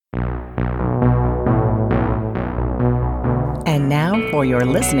And now, for your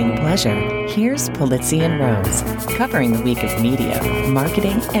listening pleasure, here's Polizzi and Rose, covering the week of media,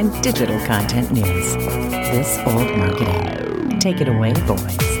 marketing, and digital content news. This Old Marketing. Take it away,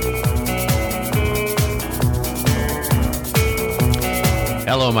 boys.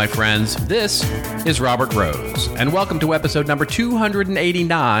 Hello, my friends. This is Robert Rose, and welcome to episode number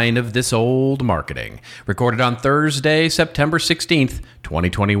 289 of This Old Marketing, recorded on Thursday, September 16th,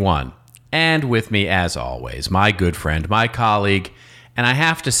 2021. And with me, as always, my good friend, my colleague, and I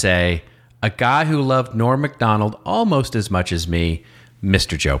have to say, a guy who loved Norm Macdonald almost as much as me,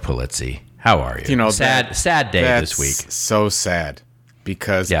 Mr. Joe Polizzi. How are you? You know, sad day this week. So sad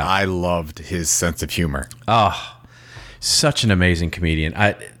because I loved his sense of humor. Oh, such an amazing comedian.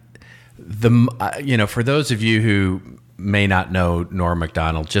 For those of you who may not know Norm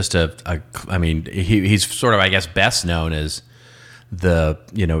Macdonald, he's sort of, I guess, best known as the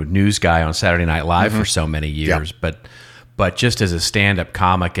news guy on Saturday Night Live for so many years, but just as a stand-up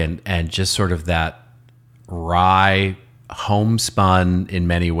comic and just sort of that wry, homespun in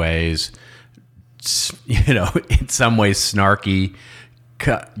many ways, in some ways snarky,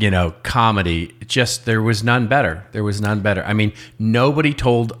 comedy. Just there was none better. I mean, nobody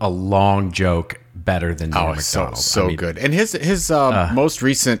told a long joke better than Norm Macdonald. So good. And his most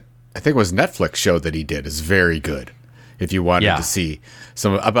recent, I think it was Netflix show that he did, is very good. If you wanted to see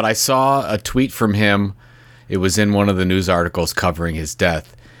some, but I saw a tweet from him. It was in one of the news articles covering his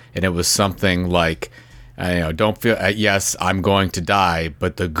death, and it was something like, don't feel. Yes, I'm going to die,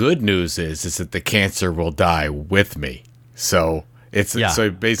 but the good news is that the cancer will die with me. So so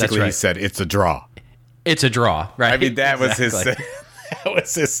basically right. He said it's a draw. It's a draw, right? I mean, that was his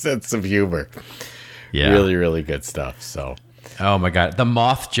sense of humor. Yeah, really, really good stuff. So. Oh my God. The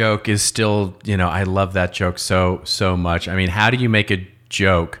moth joke is still, I love that joke so much. I mean, how do you make a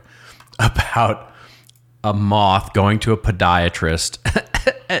joke about a moth going to a podiatrist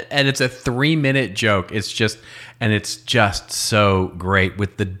and it's a 3-minute joke? It's just so great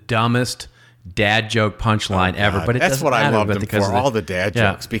with the dumbest dad joke punchline ever. But that's what I loved him for, all the dad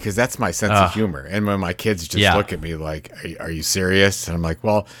jokes, Yeah. because that's my sense of humor. And when my kids just look at me like, are you serious? And I'm like,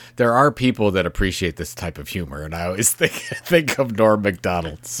 well, there are people that appreciate this type of humor. And I always think of Norm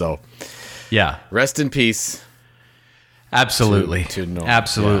Macdonald. So yeah, rest in peace. Absolutely. To Norm.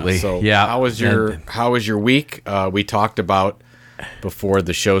 Absolutely. So yeah. How was your week? We talked about before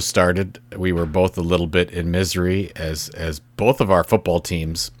the show started, we were both a little bit in misery as both of our football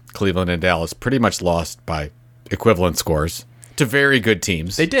teams, Cleveland and Dallas, pretty much lost by equivalent scores to very good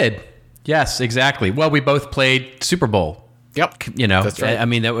teams. They did. Yes, exactly. Well, we both played Super Bowl. Yep. That's right. I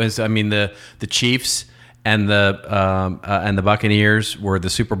mean, the Chiefs and the Buccaneers were the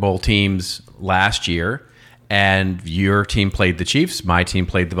Super Bowl teams last year, and your team played the Chiefs, my team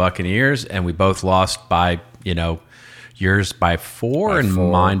played the Buccaneers, and we both lost by, yours by 4 and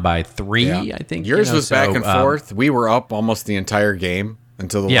mine by 3, I think. Yours was back and forth. We were up almost the entire game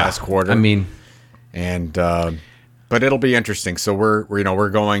until the last quarter. I mean, and but it'll be interesting. So we're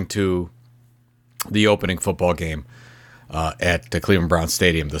going to the opening football game at the Cleveland Browns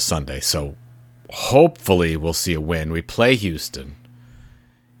Stadium this Sunday. So hopefully we'll see a win. We play Houston.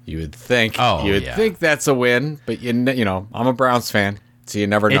 You would think think that's a win, but I'm a Browns fan, so you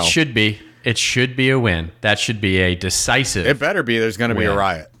never know. It should be a win. That should be a decisive. It better be. There's going to be a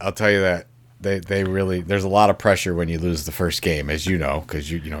riot. I'll tell you that. They really, there's a lot of pressure when you lose the first game, as you know, because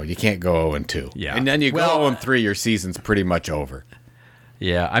you can't go 0-2. Yeah. And then you go 0-3, your season's pretty much over.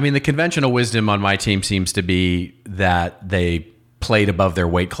 Yeah. I mean, the conventional wisdom on my team seems to be that they played above their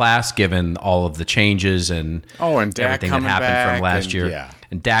weight class given all of the changes and Dak everything that happened from last year. Yeah.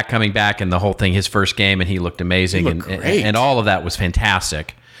 And Dak coming back and the whole thing, his first game, and he looked amazing. He looked great. And all of that was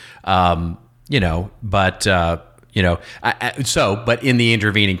fantastic. But in the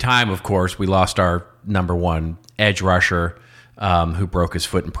intervening time, of course, we lost our number one edge rusher, who broke his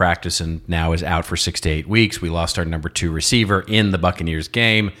foot in practice and now is out for 6 to 8 weeks. We lost our number 2 receiver in the Buccaneers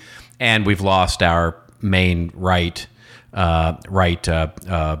game, and we've lost our main right tackle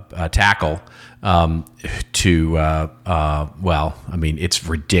it's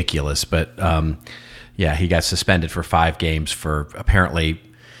ridiculous, but he got suspended for 5 games for apparently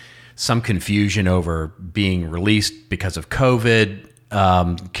some confusion over being released because of COVID.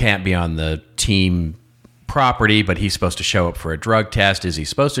 Can't be on the team property, but he's supposed to show up for a drug test. Is he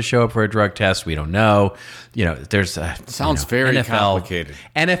supposed to show up for a drug test? We don't know. There's sounds very complicated.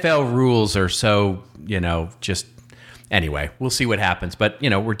 NFL rules are so, anyway, we'll see what happens. But,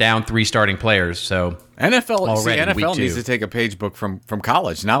 we're down 3 starting players. So NFL needs to take a page book from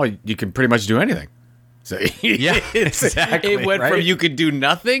college. Now you can pretty much do anything. So exactly. It went from you could do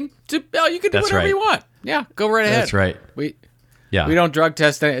nothing to you can do whatever you want. Yeah, go right ahead. That's right. We don't drug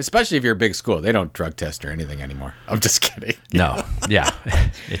test, especially if you're a big school. They don't drug test or anything anymore. I'm just kidding. No, yeah.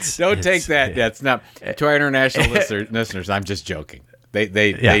 Don't take that. That's not to our international listeners. I'm just joking.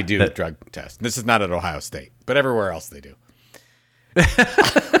 They do drug test. This is not at Ohio State, but everywhere else they do.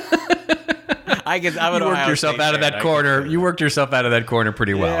 You worked yourself out of that corner. You worked yourself out of that corner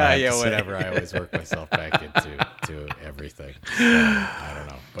pretty well. Yeah, whatever. I always work myself back into everything. I don't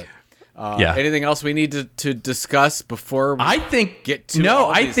know, but anything else we need to discuss before we get to? No,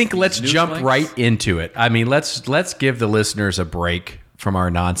 I think let's jump right into it. I mean, let's give the listeners a break from our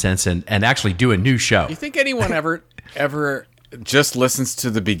nonsense and actually do a new show. You think anyone ever just listens to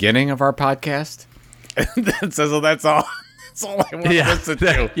the beginning of our podcast and says, "Oh, that's all." That's all I want to listen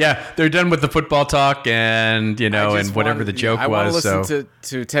to. Yeah, they're done with the football talk and whatever the joke was. I want to listen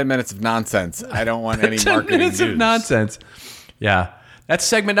to 10 minutes of nonsense. I don't want any 10 marketing minutes news. Of nonsense. Yeah, that's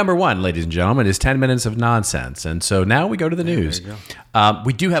segment number 1, ladies and gentlemen, is 10 minutes of nonsense. And so now we go to the news.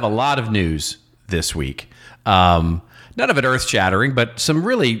 We do have a lot of news this week. None of it earth-shattering, but some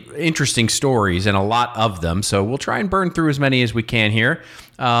really interesting stories and a lot of them. So we'll try and burn through as many as we can here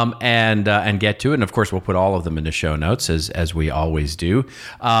and get to it. And, of course, we'll put all of them in the show notes, as we always do.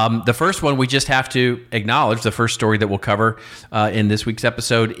 The first one we just have to acknowledge, the first story that we'll cover in this week's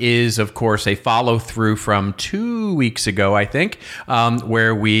episode is, of course, a follow-through from 2 weeks ago, I think,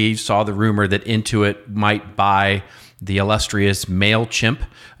 where we saw the rumor that Intuit might buy the illustrious MailChimp.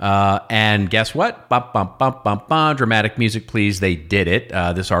 And guess what? Bum, bum, bum, bum, bum. Dramatic music, please. They did it.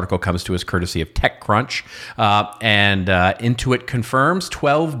 This article comes to us courtesy of TechCrunch. And Intuit confirms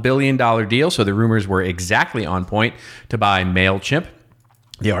 $12 billion deal. So the rumors were exactly on point to buy MailChimp.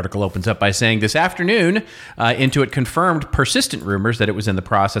 The article opens up by saying, this afternoon, Intuit confirmed persistent rumors that it was in the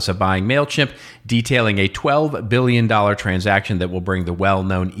process of buying MailChimp, detailing a $12 billion transaction that will bring the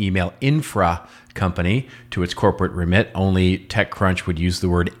well-known email infra company to its corporate remit. Only TechCrunch would use the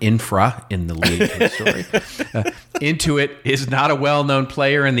word infra in the lead to the story. Intuit is not a well-known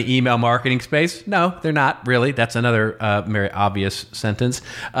player in the email marketing space. No, they're not really. That's another very obvious sentence.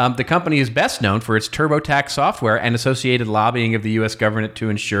 The company is best known for its TurboTax software and associated lobbying of the U.S. government to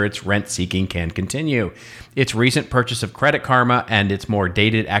ensure its rent-seeking can continue. Its recent purchase of Credit Karma and its more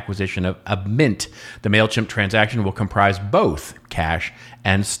dated acquisition of Mint. The MailChimp transaction will comprise both cash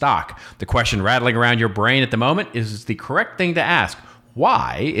and stock. The question rattling around your brain at the moment is the correct thing to ask.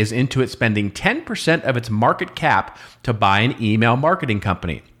 Why is Intuit spending 10% of its market cap to buy an email marketing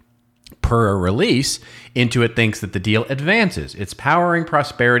company? Per a release, Intuit thinks that the deal advances its powering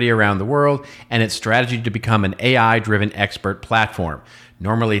prosperity around the world and its strategy to become an AI-driven expert platform.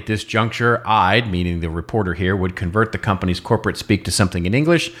 Normally at this juncture, I'd, meaning the reporter here, would convert the company's corporate speak to something in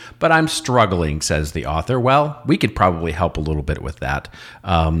English, but I'm struggling, says the author. Well, we could probably help a little bit with that,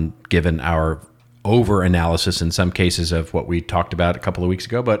 given our over-analysis in some cases of what we talked about a couple of weeks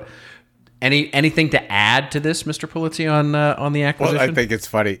ago. But anything to add to this, Mr. Pulizzi, on the acquisition? Well, I think it's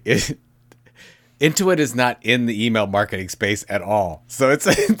funny. Intuit is not in the email marketing space at all. So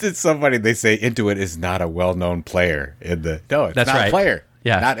it's so funny. They say Intuit is not a well-known player in the. No, it's That's not right. a player.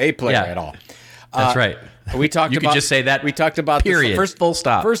 Yeah. Not a player at all. That's right. We talked you about. could just say that. We talked about period. This, Full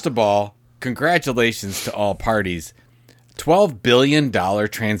stop. First of all, congratulations to all parties. $12 billion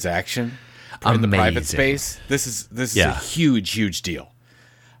transaction in the private space. This is a huge deal,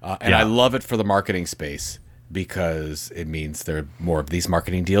 and I love it for the marketing space because it means there are more of these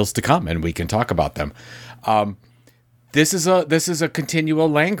marketing deals to come, and we can talk about them. This is a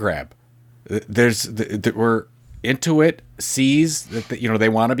continual land grab. We're Intuit sees that they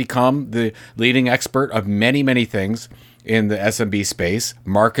want to become the leading expert of many things in the SMB space.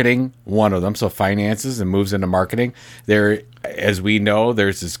 Marketing, one of them, so finances, and moves into marketing. There, as we know,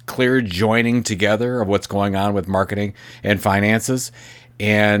 there's this clear joining together of what's going on with marketing and finances.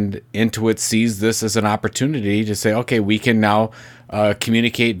 And Intuit sees this as an opportunity to say, okay, we can now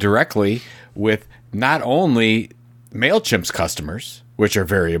communicate directly with not only MailChimp's customers, which are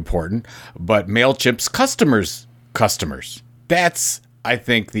very important, but MailChimp's customers. That's, I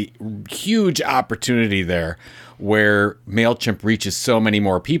think, the huge opportunity there where MailChimp reaches so many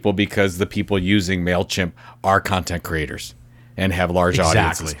more people because the people using MailChimp are content creators and have large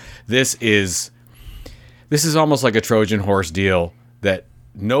audiences. This is almost like a Trojan horse deal that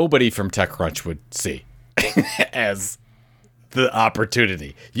nobody from TechCrunch would see as the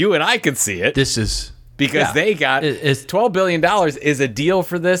opportunity. You and I can see it. This is... Because they got $12 billion is a deal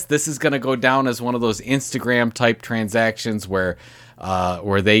for this. This is going to go down as one of those Instagram type transactions where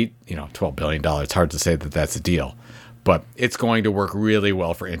they, $12 billion. It's hard to say that that's a deal, but it's going to work really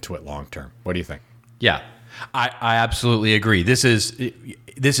well for Intuit long term. What do you think? Yeah, I absolutely agree. This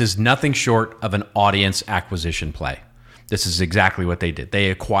is nothing short of an audience acquisition play. This is exactly what they did.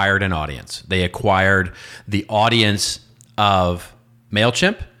 They acquired an audience. They acquired the audience of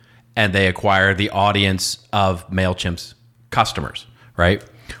MailChimp, and they acquired the audience of MailChimp's customers, right?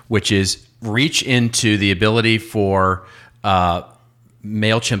 Which is reach into the ability for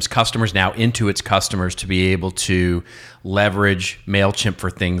MailChimp's customers, now Intuit's customers, to be able to leverage MailChimp for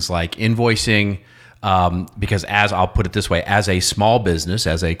things like invoicing, because as I'll put it this way, as a small business,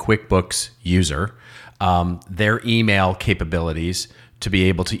 as a QuickBooks user, their email capabilities to be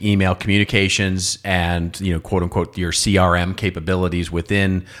able to email communications and, quote unquote, your CRM capabilities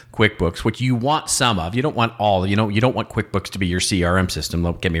within QuickBooks, which you want some of. You don't want all, you don't want QuickBooks to be your CRM system,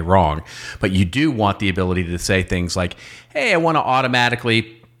 don't get me wrong, but you do want the ability to say things like, hey, I want to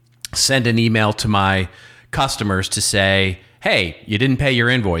automatically send an email to my customers to say, hey, you didn't pay your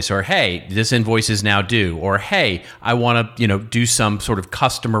invoice, or hey, this invoice is now due, or hey, I want to, do some sort of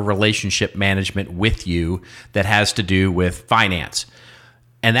customer relationship management with you that has to do with finance.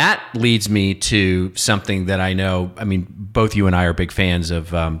 And that leads me to something that I know, both you and I are big fans of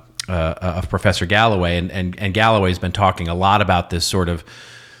Professor Galloway, and Galloway's been talking a lot about this sort of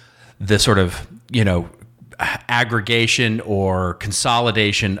aggregation or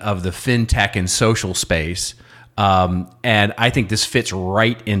consolidation of the fintech and social space. And I think this fits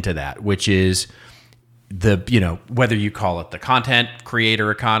right into that, which is whether you call it the content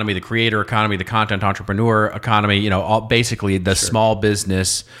creator economy, the content entrepreneur economy, basically the small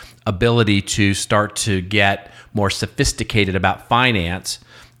business ability to start to get more sophisticated about finance.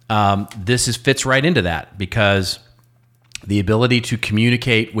 This fits right into that, because the ability to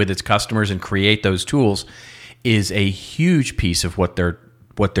communicate with its customers and create those tools is a huge piece of what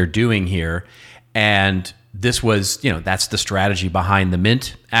they're doing here. And this was, that's the strategy behind the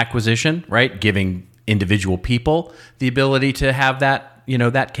Mint acquisition, right? Giving individual people the ability to have that,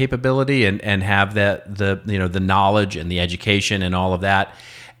 that capability and have the knowledge and the education and all of that.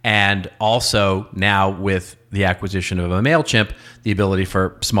 And also now with the acquisition of a MailChimp, the ability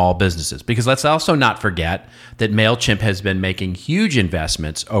for small businesses. Because let's also not forget that MailChimp has been making huge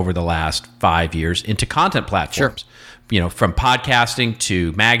investments over the last 5 years into content platforms. Sure. From podcasting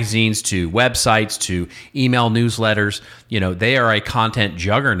to magazines to websites to email newsletters, they are a content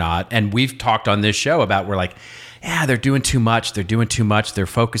juggernaut. And we've talked on this show about, we're like, yeah, they're doing too much. They're doing too much. They're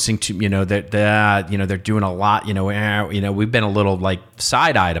focusing too, they're doing a lot. We've been a little like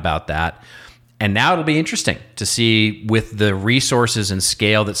side-eyed about that. And now it'll be interesting to see, with the resources and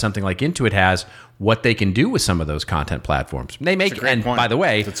scale that something like Intuit has, what they can do with some of those content platforms. They make, and point. By the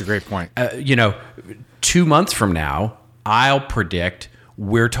way, that's a great point. 2 months from now, I'll predict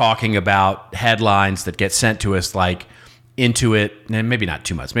we're talking about headlines that get sent to us like Intuit, and maybe not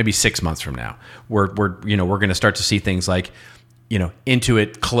 2 months, maybe 6 months from now, we're going to start to see things like,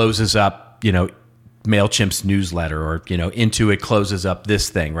 Intuit closes up, MailChimp's newsletter, or, Intuit closes up this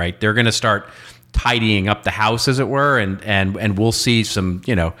thing, right? They're going to start tidying up the house, as it were, and we'll see some,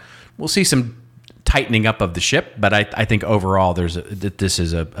 tightening up of the ship. But I think overall this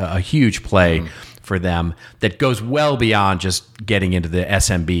is a huge play for them that goes well beyond just getting into the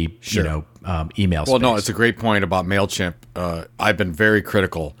SMB, Sure. Email space. Well, no, it's a great point about MailChimp. I've been very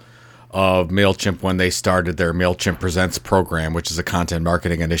critical of MailChimp when they started their MailChimp Presents program, which is a content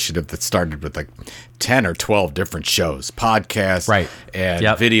marketing initiative that started with like 10 or 12 different shows, podcasts, right, and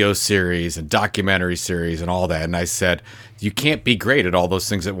video series and documentary series and all that. And I said, you can't be great at all those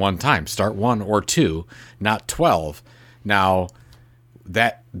things at one time. Start 1 or 2, not 12. Now,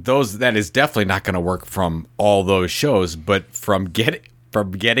 that is definitely not going to work from all those shows, but from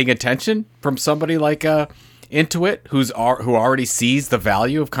getting attention from somebody like Intuit, who already sees the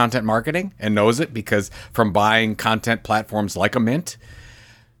value of content marketing and knows it, because from buying content platforms like a Mint,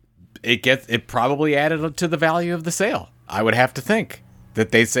 it probably added to the value of the sale. I would have to think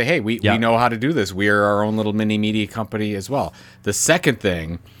that they'd say, hey, we know how to do this. We are our own little mini media company as well. The second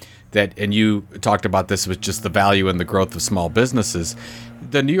thing and you talked about this, with just the value and the growth of small businesses.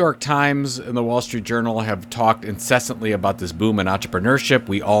 The New York Times and the Wall Street Journal have talked incessantly about this boom in entrepreneurship.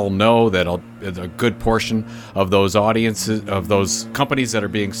 We all know that a good portion of those audiences, of those companies that are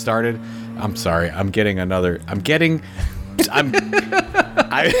being started. I'm sorry, I'm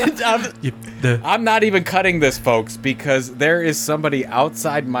not even cutting this, folks, because there is somebody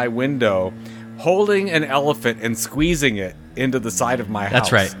outside my window holding an elephant and squeezing it into the side of my house.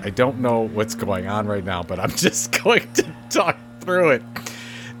 That's right. I don't know what's going on right now, but I'm just going to talk through it.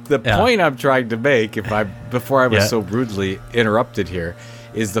 The point I'm trying to make, before I was so rudely interrupted here,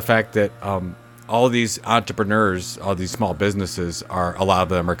 is the fact that all these entrepreneurs, all these small businesses, a lot of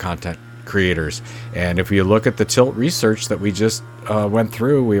them are content creators. And if you look at the Tilt research that we just went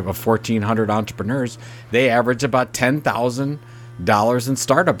through, we have 1,400 entrepreneurs. They average about $10,000 in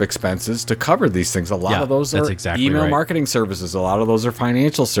startup expenses to cover these things. A lot of those are email marketing services. A lot of those are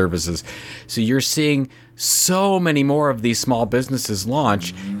financial services. So you're seeing so many more of these small businesses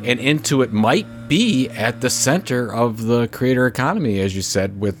launch, and Intuit might be at the center of the creator economy, as you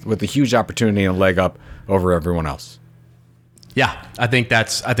said, with a huge opportunity and a leg up over everyone else. Yeah, I think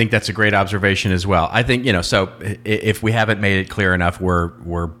that's a great observation as well. I think, so if we haven't made it clear enough,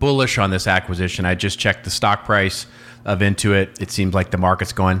 we're bullish on this acquisition. I just checked the stock price of Intuit. It seems like the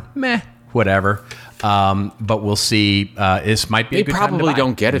market's going meh, whatever. But we'll see. This might be. They a good time to probably buy.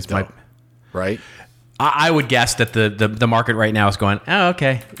 don't get it though, right? I would guess that the market right now is going, oh,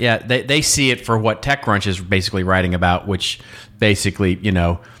 okay, yeah. They see it for what TechCrunch is basically writing about, which basically, they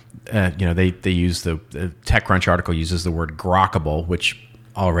use the TechCrunch article uses the word grokkable, which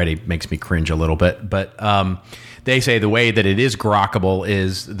already makes me cringe a little bit. But they say the way that it is grokkable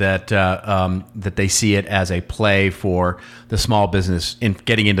is that that they see it as a play for the small business in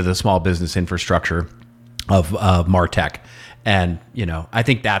getting into the small business infrastructure of MarTech, and I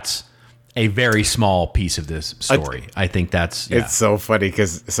think that's a very small piece of this story. I think that's It's so funny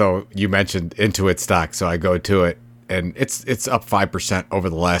because you mentioned Intuit stock, so I go to it and it's up 5% over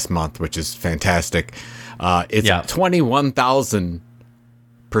the last month, which is fantastic. It's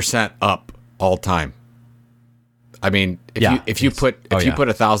 21,000% up all time. I mean, if you put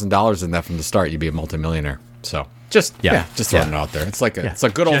 $1,000 in that from the start, you'd be a multimillionaire. So just throwing it out there. It's like it's a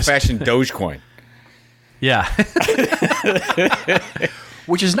good old fashioned Dogecoin. Yeah.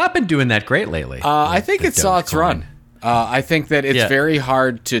 Which has not been doing that great lately. I think it saw its run. I think that it's very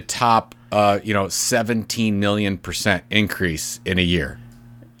hard to top 17 million% increase in a year.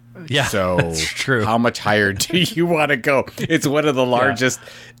 Yeah, so that's true. How much higher do you want to go? It's one of the largest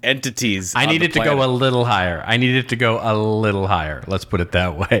entities. I need it to go a little higher. Let's put it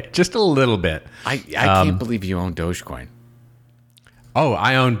that way. Just a little bit. I can't believe you own Dogecoin. Oh,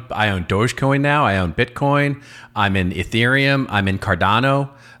 I own Dogecoin now. I own Bitcoin. I'm in Ethereum. I'm in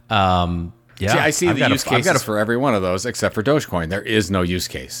Cardano. See, I see the use cases for every one of those except for Dogecoin. There is no use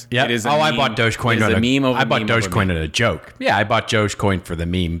case. Yeah. I bought Dogecoin. I bought Dogecoin at a joke. Yeah, I bought Dogecoin for the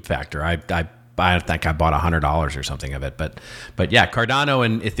meme factor. I think I bought $100 or something of it. But yeah, Cardano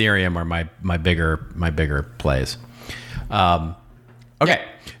and Ethereum are my bigger plays. Okay.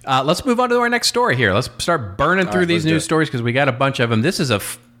 Let's move on to our next story here. Let's start burning through these news stories because we got a bunch of them. This is a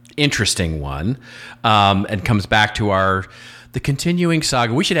interesting one, and comes back to the continuing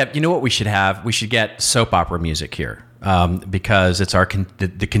saga. We should have, what we should have? We should get soap opera music here, because it's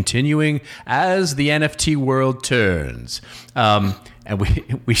the continuing as the NFT world turns, and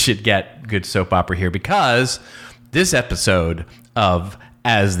we should get good soap opera here because this episode of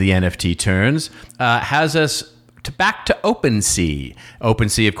As the NFT Turns has us back to OpenSea.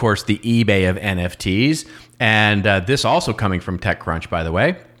 OpenSea, of course, the eBay of NFTs. And this also coming from TechCrunch, by the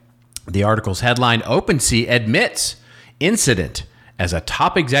way. The article's headline, OpenSea admits incident as a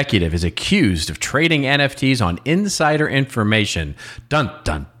top executive is accused of trading NFTs on insider information. Dun,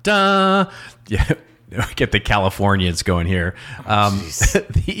 dun, dun. Yeah. Get the Californians going here.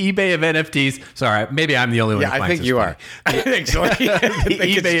 The eBay of NFTs. Sorry, maybe I'm the only one. Yeah, I think you are. Actually,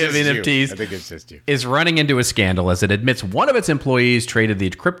 the eBay of NFTs. I think it's just you. Is running into a scandal as it admits one of its employees traded the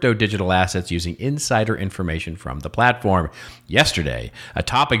crypto digital assets using insider information from the platform. Yesterday, a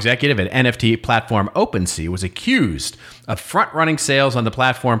top executive at NFT platform OpenSea was accused of front-running sales on the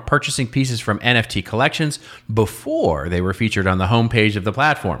platform, purchasing pieces from NFT collections before they were featured on the homepage of the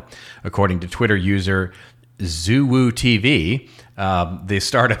platform. According to Twitter user Zuwu TV, the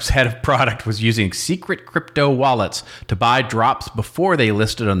startup's head of product was using secret crypto wallets to buy drops before they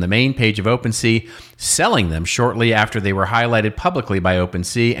listed on the main page of OpenSea, selling them shortly after they were highlighted publicly by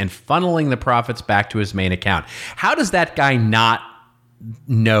OpenSea and funneling the profits back to his main account. How does that guy not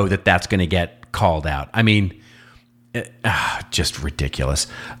know that that's going to get called out? I mean, just ridiculous.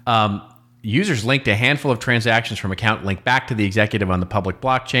 Users linked a handful of transactions from account linked back to the executive on the public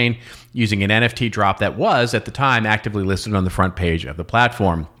blockchain using an NFT drop that was, at the time, actively listed on the front page of the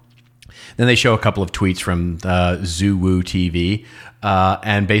platform. Then they show a couple of tweets from Zuwu TV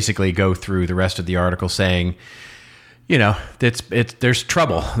and basically go through the rest of the article saying, there's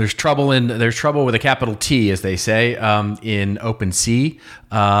trouble. There's trouble with a capital T, as they say, in OpenSea.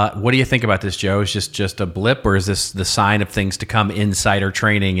 What do you think about this, Joe? Is just a blip, or is this the sign of things to come? Insider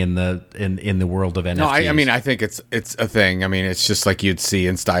trading in the world of NFTs. No, I mean I think it's a thing. I mean it's just like you'd see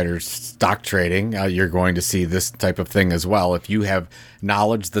insider stock trading. You're going to see this type of thing as well. If you have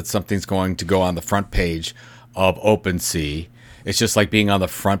knowledge that something's going to go on the front page of OpenSea, It's just like being on the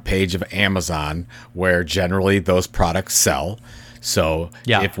front page of Amazon, where generally those products sell. So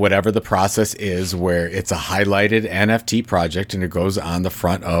if whatever the process is where it's a highlighted NFT project and it goes on the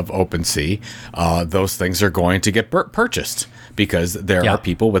front of OpenSea, those things are going to get purchased because there are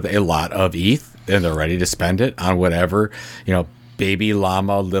people with a lot of ETH and they're ready to spend it on whatever, baby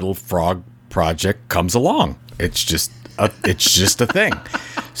llama little frog project comes along. It's just a thing.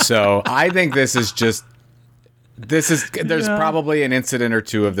 So I think there's probably an incident or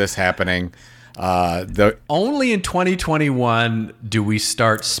two of this happening. Only in 2021 do we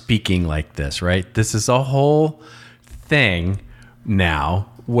start speaking like this, right? This is a whole thing now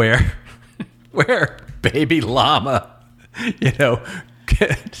where baby llama,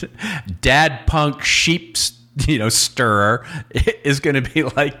 dad punk sheep, stirrer is going to be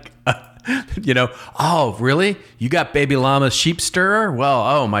like, oh, really? You got baby llama sheep stirrer? Well,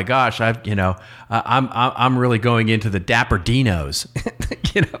 oh my gosh, I'm really going into the Dapper Dinos.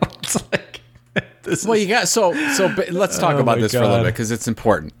 It's like. Let's talk about this for a little bit because it's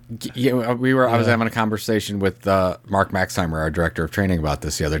important. I was having a conversation with Mark Maxheimer, our director of training, about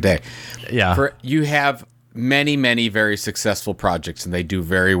this the other day. Yeah. You have many, many very successful projects and they do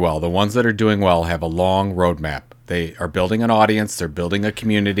very well. The ones that are doing well have a long roadmap. They are building an audience. They're building a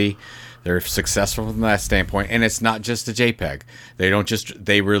community. They're successful from that standpoint. And it's not just a JPEG.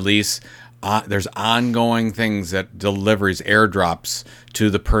 They release. There's ongoing things that deliveries, airdrops to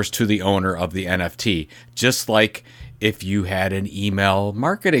the owner of the NFT. Just like if you had an email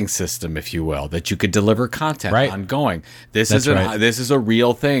marketing system, if you will, that you could deliver content ongoing. This is a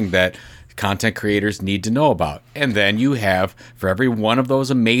real thing that content creators need to know about. And then you have, for every one of those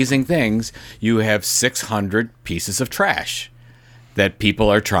amazing things, you have 600 pieces of trash that people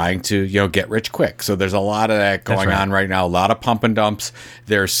are trying to, get rich quick. So there's a lot of that going on right now, a lot of pump and dumps.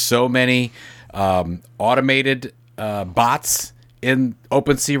 There's so many automated bots in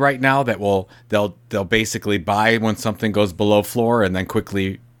OpenSea right now that they'll basically buy when something goes below floor and then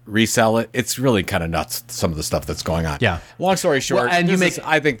quickly resell it. It's really kind of nuts, some of the stuff that's going on. Yeah. Long story short, I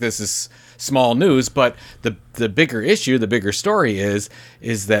think this is small news, but the bigger issue, the bigger story is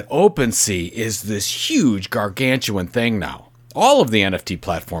that OpenSea is this huge gargantuan thing now. All of the NFT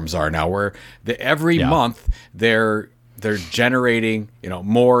platforms are now, where every month they're generating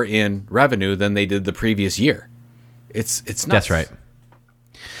more in revenue than they did the previous year. It's nuts. That's right.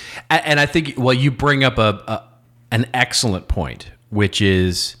 And I think you bring up an excellent point, which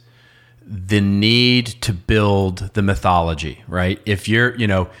is the need to build the mythology, right? If you're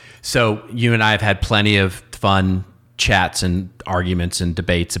so you and I have had plenty of fun chats and arguments and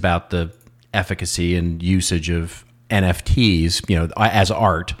debates about the efficacy and usage of NFTs, as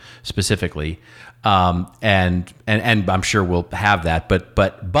art specifically, and I'm sure we'll have that.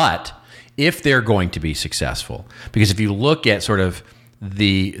 But if they're going to be successful, because if you look at sort of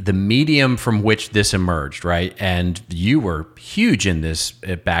the medium from which this emerged, right, and you were huge in this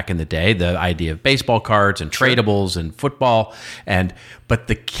back in the day, the idea of baseball cards and tradables and football, but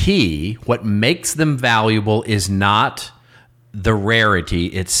the key, what makes them valuable, is not the rarity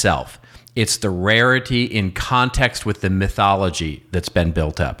itself. It's the rarity in context with the mythology that's been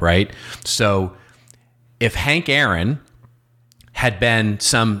built up, right? So if Hank Aaron had been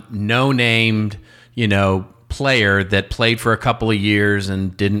some no-named, player that played for a couple of years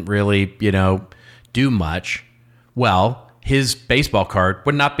and didn't really, do much, well, his baseball card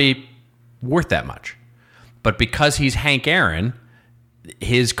would not be worth that much. But because he's Hank Aaron,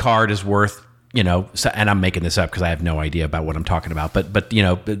 his card is worth, and I'm making this up because I have no idea about what I'm talking about. But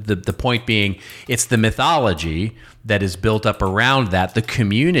the point being, it's the mythology that is built up around that, the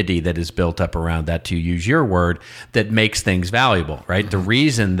community that is built up around that, to use your word, that makes things valuable, right? Mm-hmm. The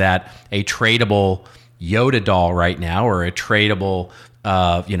reason that a tradable Yoda doll right now, or a tradable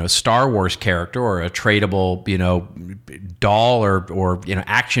Star Wars character, or a tradable doll or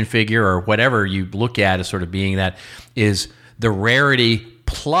action figure, or whatever you look at as sort of being that, is the rarity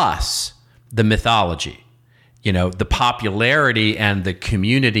plus the mythology. The popularity and the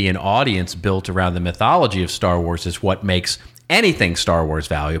community and audience built around the mythology of Star Wars is what makes anything Star Wars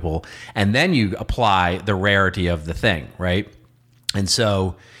valuable. And then you apply the rarity of the thing, right? And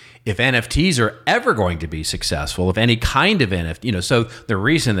so if NFTs are ever going to be successful, if any kind of NFT, so the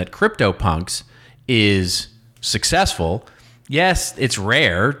reason that CryptoPunks is successful, yes, it's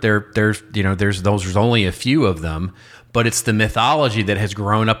rare. There's only a few of them, but it's the mythology that has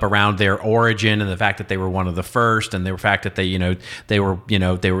grown up around their origin, and the fact that they were one of the first, and the fact that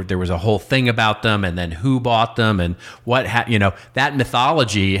there was a whole thing about them, and then who bought them, and that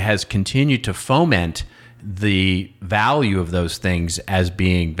mythology has continued to foment the value of those things as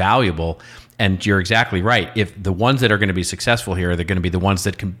being valuable. And you're exactly right. If the ones that are going to be successful here, they're going to be the ones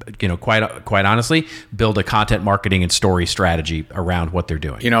that can, quite honestly, build a content marketing and story strategy around what they're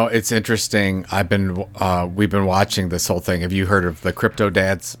doing. It's interesting. We've been watching this whole thing. Have you heard of the Crypto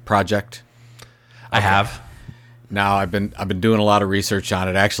Dads project? I have. Now I've been doing a lot of research on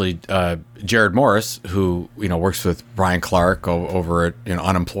it. Actually, Jared Morris, who works with Brian Clark over at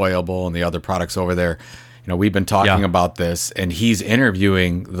Unemployable and the other products over there, we've been talking about this, and he's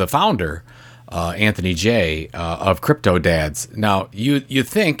interviewing the founder, Anthony J. Of Crypto Dads. Now you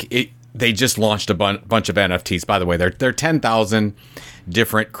think they just launched a bunch of NFTs. By the way, they're 10,000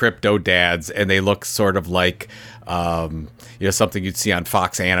 different Crypto Dads, and they look sort of like something you'd see on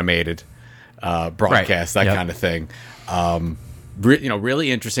Fox Animated. Broadcast, that kind of thing.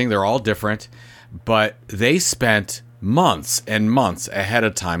 Really interesting. They're all different, but they spent months and months ahead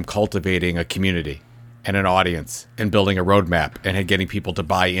of time cultivating a community and an audience and building a roadmap and getting people to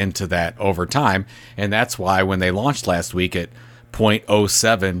buy into that over time. And that's why when they launched last week at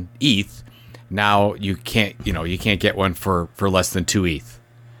 0.07 ETH, now you can't get one for less than 2 ETH.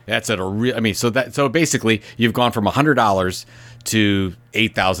 That's at a real. So basically you've gone from $100 to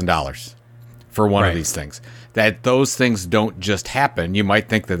 $8,000. For one of these things. That those things don't just happen. You might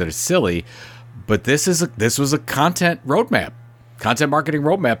think that they're silly, but this was a content marketing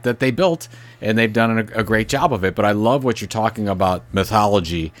roadmap that they built, and they've done a great job of it. But I love what you're talking about,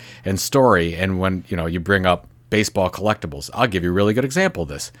 mythology and story, and when you bring up baseball collectibles. I'll give you a really good example of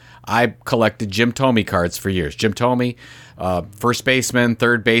this. I collected Jim Thome cards for years. Jim Thome, first baseman,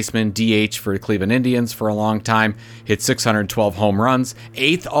 third baseman, DH for the Cleveland Indians for a long time, hit 612 home runs,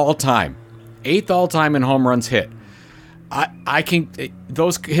 eighth all time in home runs hit.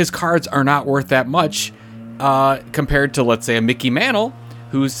 His cards are not worth that much compared to, let's say, a Mickey Mantle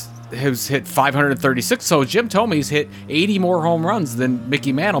who's hit 536. So Jim Thome's hit 80 more home runs than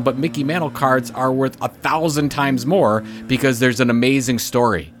Mickey Mantle, but Mickey Mantle cards are worth 1,000 times more because there's an amazing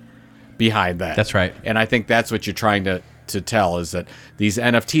story behind that. That's right. And I think that's what you're trying to tell, is that these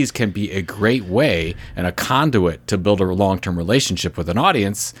NFTs can be a great way and a conduit to build a long-term relationship with an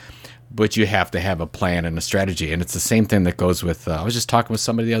audience. But you have to have a plan and a strategy. And it's the same thing that goes with, I was just talking with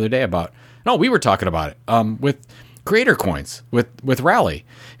somebody the other day we were talking about it, with creator coins, with Rally.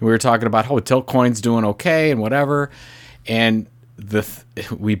 And we were talking about how Tilt Coin's doing okay and whatever. And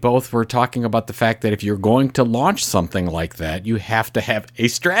we both were talking about the fact that if you're going to launch something like that, you have to have a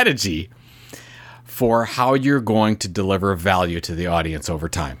strategy for how you're going to deliver value to the audience over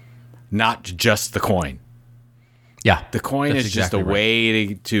time, not just the coin. Yeah, the coin is just a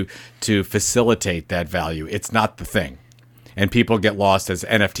way to facilitate that value. It's not the thing. And people get lost as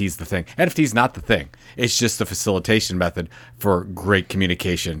NFT's the thing. NFT's not the thing. It's just the facilitation method for great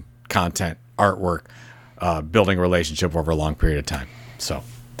communication, content, artwork, building a relationship over a long period of time. So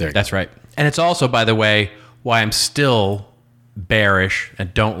that's right. And it's also, by the way, why I'm still bearish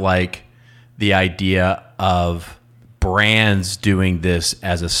and don't like the idea of brands doing this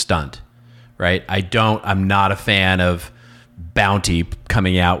as a stunt. Right? I'm not a fan of Bounty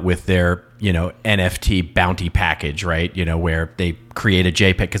coming out with their, NFT bounty package, right? Where they create a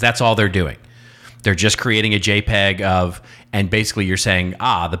JPEG, because that's all they're doing. They're just creating a JPEG and basically you're saying,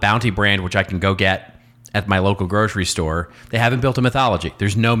 the Bounty brand, which I can go get at my local grocery store, they haven't built a mythology.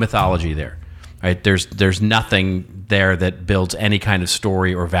 There's no mythology there, right? There's nothing there that builds any kind of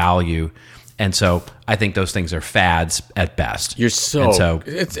story or value. And so I think those things are fads at best. Here's the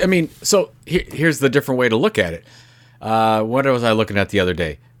different way to look at it. What was I looking at the other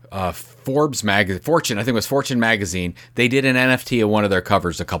day? Forbes magazine, Fortune, I think it was Fortune magazine. They did an NFT of one of their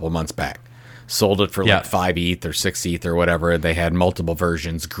covers a couple months back. Sold it for like 5 ETH or 6 ETH or whatever. They had multiple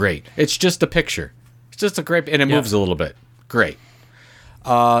versions. Great. It's just a picture. It's just a great, and it moves a little bit. Great.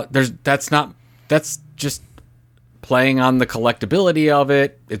 That's just playing on the collectability of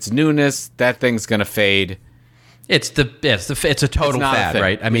it, its newness. That thing's gonna fade. It's a total fad,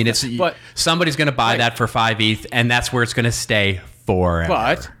 right? I mean, somebody's gonna buy that for 5 ETH, and that's where it's gonna stay forever.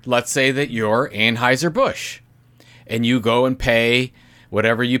 But let's say that you're Anheuser-Busch, and you go and pay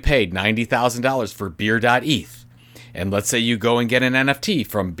whatever you paid, $90,000 for beer.eth, and let's say you go and get an NFT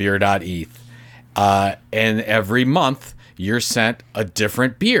from beer.eth, and every month you're sent a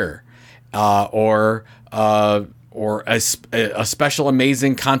different beer, or a special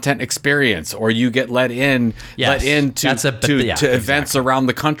amazing content experience, or you get let in to events around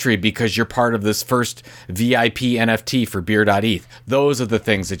the country because you're part of this first VIP NFT for beer.eth. Those are the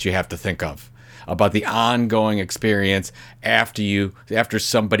things that you have to think of about the ongoing experience after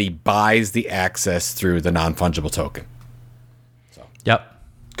somebody buys the access through the non-fungible token. So, yep.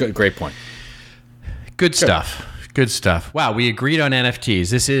 Great point. Good stuff. Good stuff. Wow, we agreed on NFTs.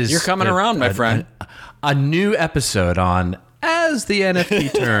 This is... You're coming around, my friend. A new episode on As the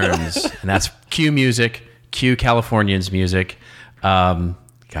NFT Turns. And that's cue music, cue Californians music. God,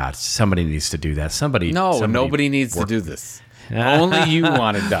 somebody needs to do that. Somebody nobody needs to do this. Only you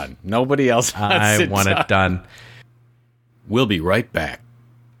want it done. Nobody else wants I want it done. We'll be right back.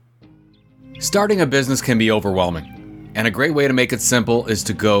 Starting a business can be overwhelming, and a great way to make it simple is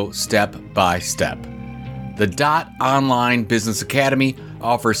to go step by step. The Dot Online Business Academy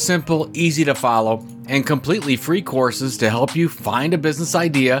offers simple, easy to follow, and completely free courses to help you find a business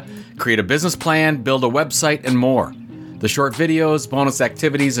idea, create a business plan, build a website, and more. The short videos, bonus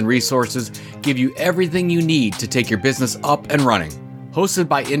activities, and resources give you everything you need to take your business up and running. Hosted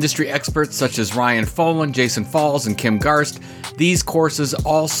by industry experts such as Ryan Folan, Jason Falls, and Kim Garst, these courses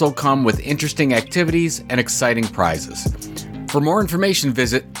also come with interesting activities and exciting prizes. For more information,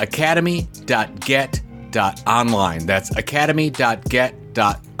 visit academy.get.online. That's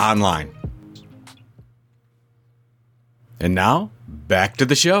academy.get.online. And now, back to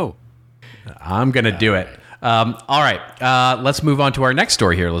the show. I'm going to do it. All right, let's move on to our next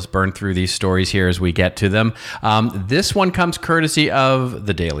story here. Let's burn through these stories here as we get to them. This one comes courtesy of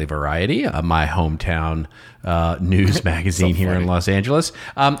the Daily Variety, my hometown news magazine here in Los Angeles.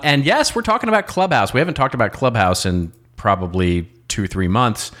 And yes, we're talking about Clubhouse. We haven't talked about Clubhouse in probably 2 or 3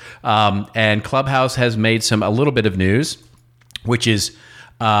 months. And Clubhouse has made a little bit of news, which is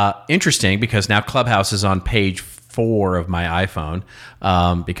interesting because now Clubhouse is on page 4 of my iPhone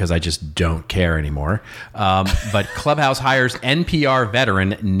because I just don't care anymore. But Clubhouse hires NPR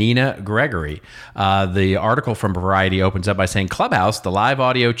veteran Nina Gregory. The article from Variety opens up by saying Clubhouse, the live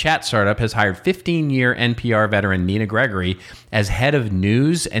audio chat startup, has hired 15-year NPR veteran Nina Gregory as head of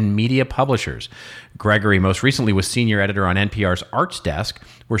news and media publishers. Gregory most recently was senior editor on NPR's Arts Desk,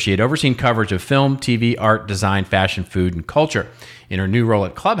 where she had overseen coverage of film, TV, art, design, fashion, food, and culture. In her new role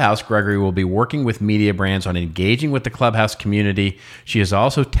at Clubhouse, Gregory will be working with media brands on engaging with the Clubhouse community. She is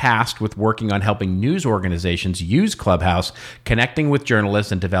also tasked with working on helping news organizations use Clubhouse, connecting with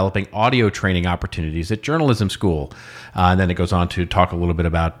journalists, and developing audio training opportunities at journalism school. And then it goes on to talk a little bit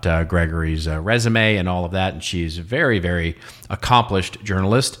about Gregory's resume and all of that. And she's a very, very accomplished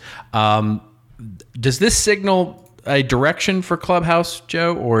journalist. Does this signal a direction for Clubhouse,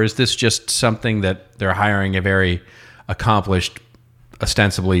 Joe, or is this just something that they're hiring a very accomplished,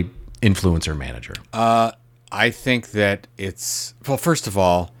 ostensibly influencer manager? I think that well, first of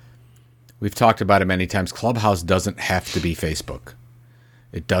all, we've talked about it many times. Clubhouse doesn't have to be Facebook.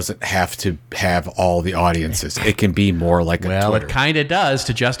 It doesn't have to have all the audiences. It can be more like a Twitter. Well, it kind of does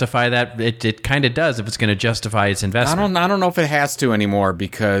to justify that. It kind of does if it's going to justify its investment. I don't know if it has to anymore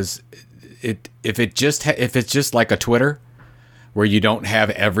because if it's just like a Twitter where you don't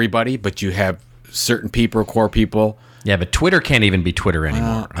have everybody, but you have certain people, core people. Yeah, but Twitter can't even be Twitter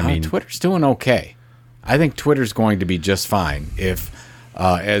anymore. I mean, Twitter's doing okay. I think Twitter's going to be just fine if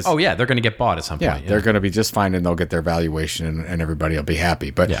they're going to get bought at some point. Yeah, they're going to be just fine and they'll get their valuation and everybody will be happy.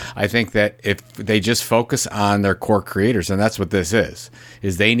 But I think that if they just focus on their core creators, and that's what this is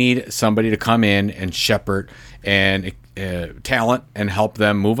they need somebody to come in and shepherd and talent and help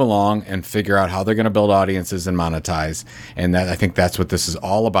them move along and figure out how they're going to build audiences and monetize. And I think that's what this is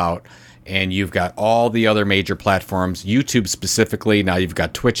all about. And you've got all the other major platforms, YouTube specifically. Now you've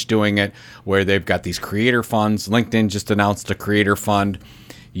got Twitch doing it, where they've got these creator funds. LinkedIn just announced a creator fund.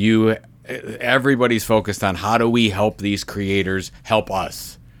 Everybody's focused on how do we help these creators help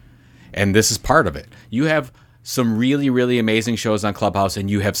us. And this is part of it. You have some really, really amazing shows on Clubhouse, and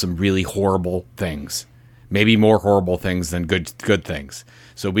you have some really horrible things. Maybe more horrible things than good things.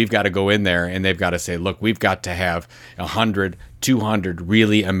 So we've got to go in there and they've got to say, look, we've got to have 100, 200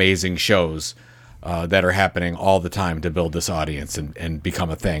 really amazing shows that are happening all the time to build this audience and become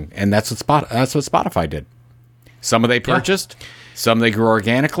a thing. And that's what Spotify did. Some they purchased, some they grew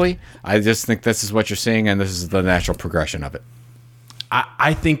organically. I just think this is what you're seeing, and this is the natural progression of it.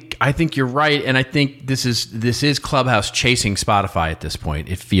 I think you're right, and I think this is Clubhouse chasing Spotify at this point.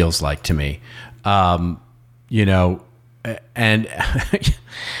 It feels like to me.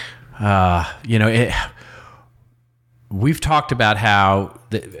 We've talked about how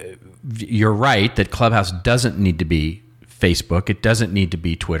you're right that Clubhouse doesn't need to be Facebook. It doesn't need to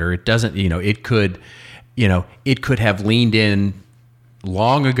be Twitter. It doesn't, it could have leaned in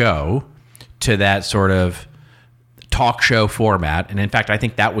long ago to that sort of talk show format. And in fact, I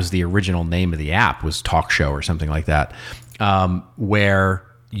think that was the original name of the app, was Talk Show or something like that, where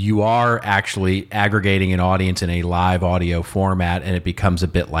you are actually aggregating an audience in a live audio format, and it becomes a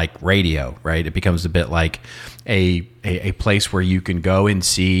bit like radio, right? It becomes a bit like a place where you can go and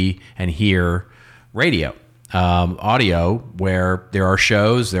see and hear radio. audio, where there are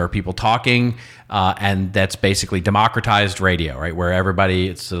shows, there are people talking, and that's basically democratized radio, right? Where everybody,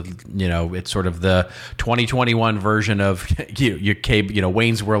 it's sort of the 2021 version of your cable,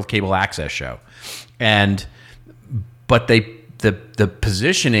 Wayne's World cable access show, but the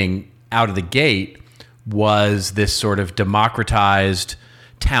positioning out of the gate was this sort of democratized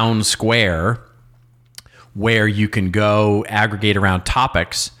town square where you can go aggregate around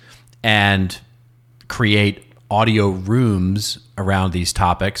topics and create audio rooms around these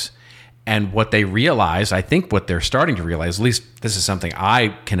topics. And what they realize, I think what they're starting to realize, at least this is something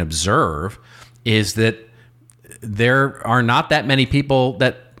I can observe, is that there are not that many people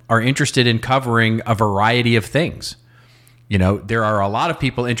that are interested in covering a variety of things. There are a lot of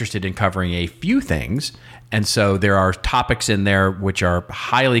people interested in covering a few things. And so there are topics in there which are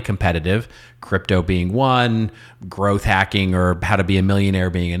highly competitive, crypto being one, growth hacking or how to be a millionaire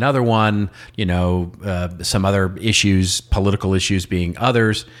being another one, some other issues, political issues being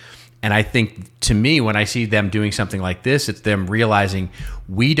others. And I think, to me, when I see them doing something like this, it's them realizing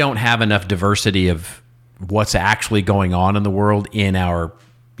we don't have enough diversity of what's actually going on in the world in our,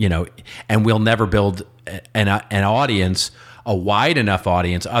 and we'll never build an audience, a wide enough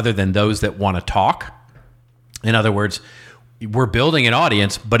audience other than those that want to talk. In other words, we're building an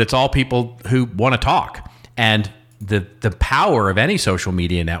audience, but it's all people who want to talk. And the power of any social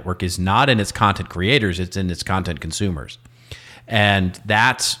media network is not in its content creators, it's in its content consumers. And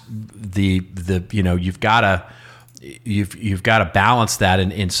that's you've got to balance that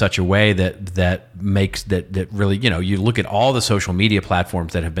in such a way that makes that really, you look at all the social media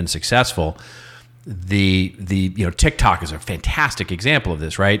platforms that have been successful. TikTok is a fantastic example of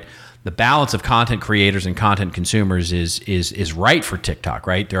this, right? The balance of content creators and content consumers is right for TikTok,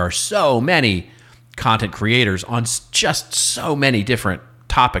 right? There are so many content creators on just so many different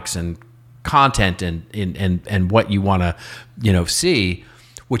topics and content and what you want to see,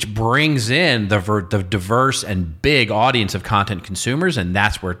 which brings in the diverse and big audience of content consumers, and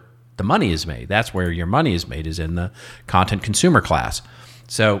that's where the money is made. That's where your money is made, is in the content consumer class.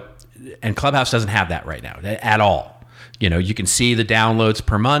 So, and Clubhouse doesn't have that right now at all. You can see the downloads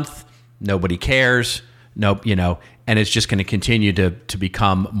per month. Nobody cares. And it's just going to continue to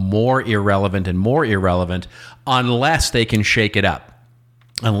become more irrelevant and more irrelevant unless they can shake it up.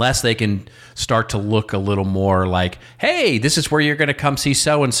 Unless they can start to look a little more like, hey, this is where you're going to come see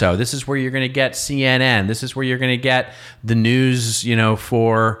so-and-so. This is where you're going to get CNN. This is where you're going to get the news,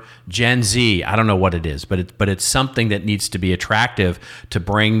 for Gen Z. I don't know what it is, but it's something that needs to be attractive to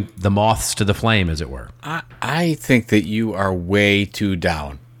bring the moths to the flame, as it were. I think that you are way too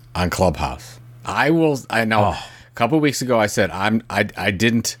down on Clubhouse. I know. A couple of weeks ago, I said I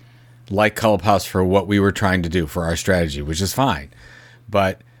didn't like Clubhouse for what we were trying to do for our strategy, which is fine.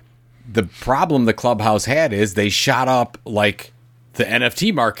 But the problem the Clubhouse had is they shot up like the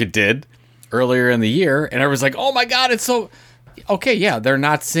NFT market did earlier in the year. And everyone's like, oh my God, it's so... Okay, yeah, they're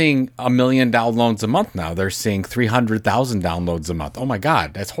not seeing 1 million downloads a month now. They're seeing 300,000 downloads a month. Oh my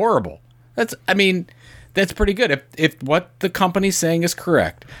God, that's horrible. That's pretty good. If what the company's saying is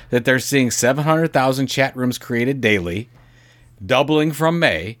correct, that they're seeing 700,000 chat rooms created daily, doubling from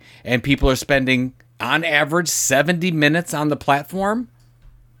May, and people are spending, on average, 70 minutes on the platform,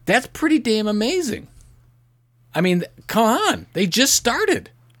 that's pretty damn amazing. Come on. They just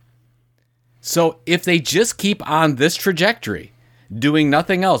started. So if they just keep on this trajectory, doing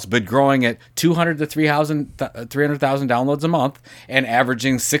nothing else but growing at 200 to 300,000 downloads a month and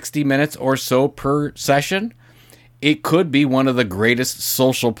averaging 60 minutes or so per session, it could be one of the greatest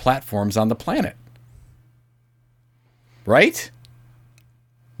social platforms on the planet. Right?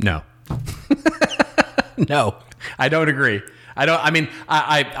 No. No, I don't agree.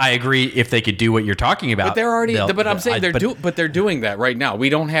 I agree if they could do what you're talking about. But they're already. But I'm saying they're doing that right now. We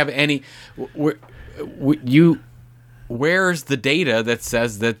don't have any. Where's the data that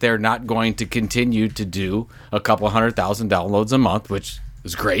says that they're not going to continue to do a couple 100,000 downloads a month, which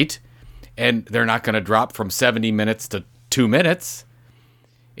is great, and they're not going to drop from 70 minutes to 2 minutes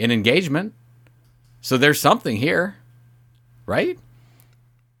in engagement? So there's something here, right?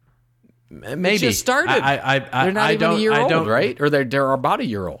 Maybe. It just started. They're not even a year old, right? Or they're about a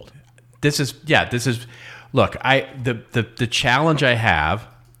year old. This is look, the challenge I have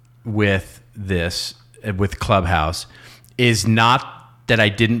with this, with Clubhouse, is not that I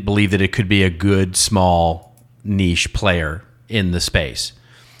didn't believe that it could be a good, small, niche player in the space.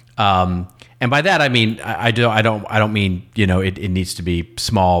 And by that, I mean, I don't mean, it needs to be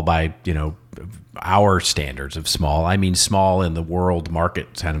small by, our standards of small. I mean small in the world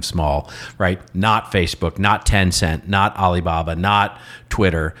market kind of small, right? Not Facebook, not Tencent, not Alibaba, not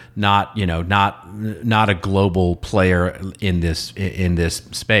Twitter, not a global player in this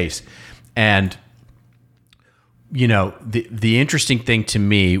space. And the interesting thing to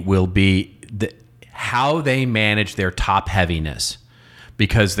me will be how they manage their top heaviness,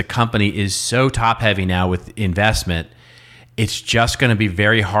 because the company is so top heavy now with investment. It's just going to be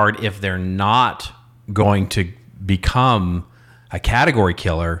very hard if they're not going to become a category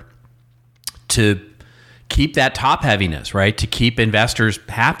killer to keep that top heaviness, right? To keep investors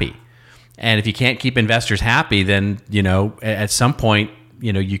happy. And if you can't keep investors happy, then, at some point,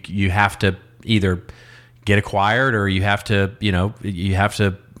 you have to either get acquired or you have to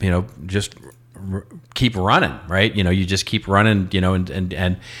just keep running, right? You just keep running,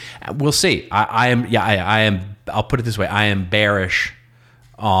 and we'll see. I am. I'll put it this way: I am bearish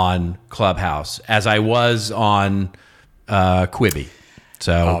on Clubhouse, as I was on Quibi.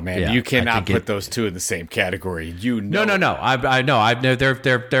 So, oh man, you cannot put those two in the same category. No. I know. I know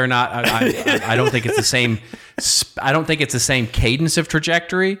they're not. I don't think it's the same. I don't think it's the same cadence of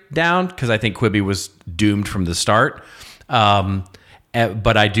trajectory down, because I think Quibi was doomed from the start.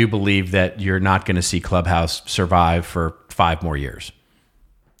 But I do believe that you're not going to see Clubhouse survive for 5 more years.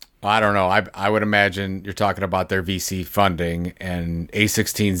 I don't know. I would imagine you're talking about their VC funding, and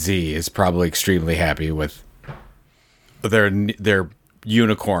A16Z is probably extremely happy with their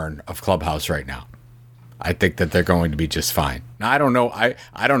unicorn of Clubhouse right now. I think that they're going to be just fine. Now, I don't know. I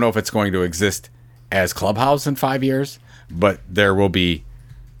don't know if it's going to exist as Clubhouse in 5 years, but it would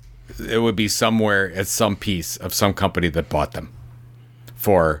be somewhere at some piece of some company that bought them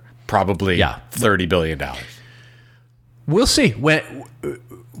for probably $30 billion. We'll see.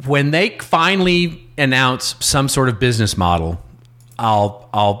 When they finally announce some sort of business model,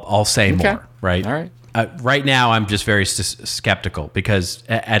 I'll say more. Right. All right. Right now, I'm just very skeptical, because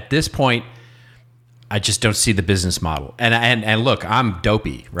at this point, I just don't see the business model. And look, I'm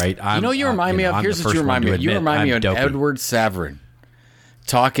dopey, right? You remind me of. Here's what you remind me of. You remind me of Edward Saverin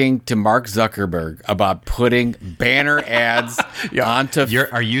talking to Mark Zuckerberg about putting banner ads onto.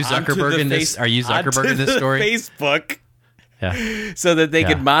 Are you Zuckerberg in this? Are you Zuckerberg in this story? Facebook. Yeah. So that they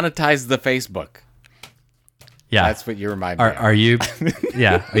could monetize the Facebook. Yeah, that's what you remind me. Are you?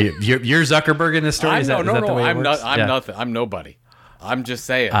 Yeah, you're Zuckerberg in this story. No. I'm nothing. I'm nobody. I'm just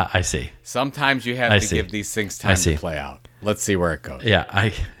saying. I see. Sometimes you have to give these things time to play out. Let's see where it goes.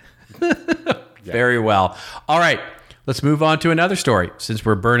 Yeah, very well. All right. Let's move on to another story, since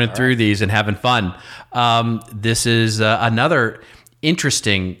we're burning through these and having fun. This is another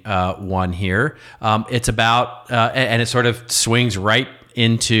interesting one here. It's about, and it sort of swings right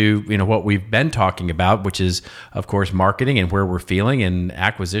into what we've been talking about, which is, of course, marketing and where we're feeling and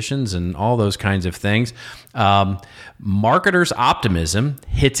acquisitions and all those kinds of things. Marketers' optimism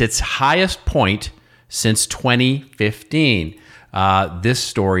hits its highest point since 2015. This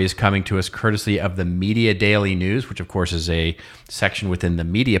story is coming to us courtesy of the Media Daily News, which of course is a section within the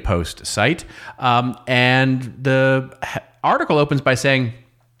Media Post site. And the article opens by saying,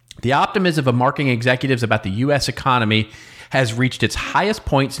 the optimism of marketing executives about the U.S. economy has reached its highest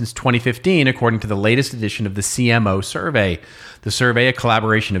point since 2015, according to the latest edition of the CMO survey. The survey, a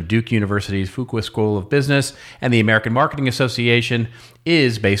collaboration of Duke University's Fuqua School of Business and the American Marketing Association,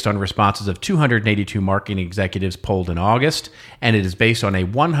 is based on responses of 282 marketing executives polled in August, and it is based on a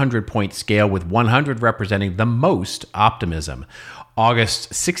 100-point scale, with 100 representing the most optimism. August's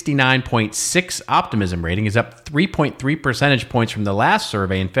 69.6 optimism rating is up 3.3 percentage points from the last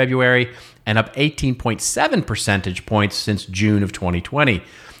survey in February, and up 18.7 percentage points since June of 2020,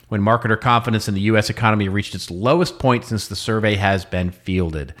 when marketer confidence in the U.S. economy reached its lowest point since the survey has been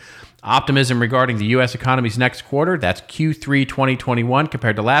fielded. Optimism regarding the U.S. economy's next quarter, that's Q3 2021,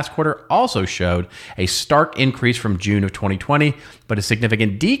 compared to last quarter, also showed a stark increase from June of 2020, but a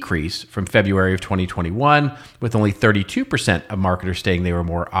significant decrease from February of 2021, with only 32% of marketers stating they were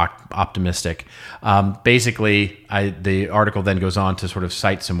more optimistic. Basically, the article then goes on to sort of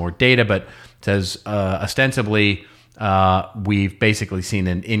cite some more data, but says ostensibly we've basically seen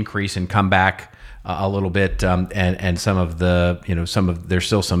an increase and comeback a little bit, and some of the, there's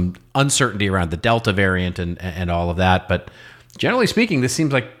still some uncertainty around the Delta variant and all of that. But generally speaking, this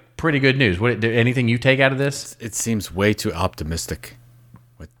seems like pretty good news. Anything you take out of this? It seems way too optimistic.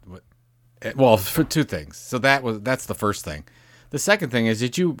 Well, for two things. So that's the first thing. The second thing is,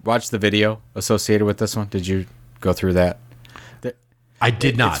 did you watch the video associated with this one? Did you go through that? I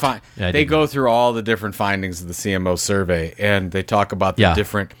did not. It's fine. They go through all the different findings of the CMO survey, and they talk about the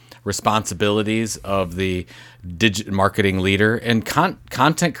different responsibilities of the digital marketing leader, and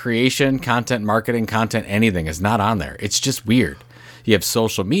content creation, content marketing, content anything is not on there. It's just weird. You have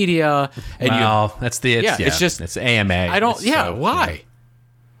social media, and it's AMA. I don't. It's yeah, why?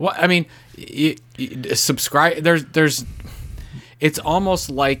 Well, I mean, you subscribe. There's. It's almost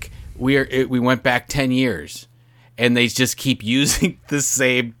like we went back 10 years, and they just keep using the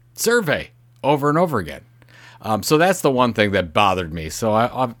same survey over and over again. So that's the one thing that bothered me. So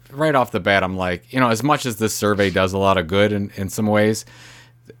I right off the bat, I'm like, as much as this survey does a lot of good in some ways,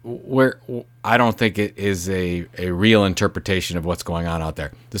 I don't think it is a real interpretation of what's going on out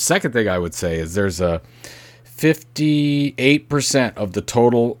there. The second thing I would say is there's a 58% of the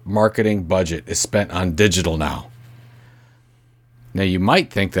total marketing budget is spent on digital now. Now, you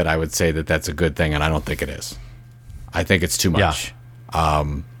might think that I would say that that's a good thing, and I don't think it is. I think it's too much. Yeah.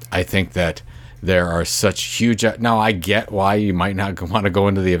 I think that there are such huge... Now, I get why you might not want to go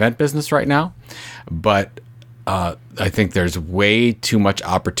into the event business right now, but I think there's way too much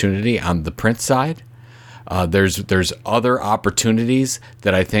opportunity on the print side. There's other opportunities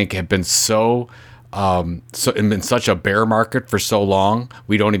that I think have been in such a bear market for so long,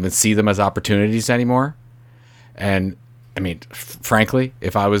 we don't even see them as opportunities anymore. And I mean, frankly,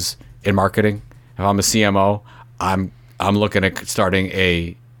 if I was in marketing, if I'm a CMO, I'm looking at starting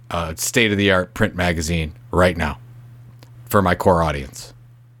a state-of-the-art print magazine right now for my core audience,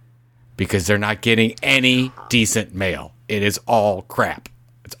 because they're not getting any decent mail. It is all crap.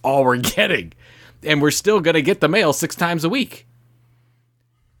 It's all we're getting, and we're still going to get the mail 6 times a week.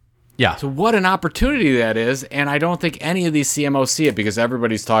 Yeah. So what an opportunity that is, and I don't think any of these CMOs see it, because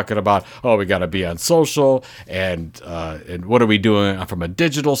everybody's talking about, we got to be on social, and what are we doing from a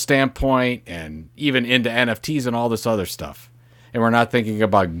digital standpoint, and even into NFTs and all this other stuff. And we're not thinking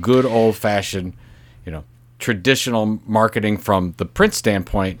about good old-fashioned, traditional marketing from the print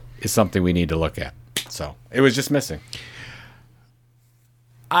standpoint is something we need to look at. So it was just missing.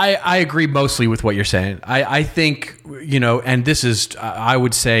 I agree mostly with what you're saying. I think, and this is, I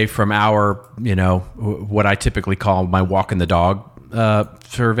would say from our, what I typically call my walking the dog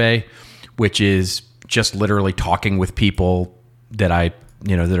survey, which is just literally talking with people that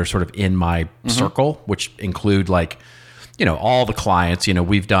that are sort of in my circle, which include all the clients.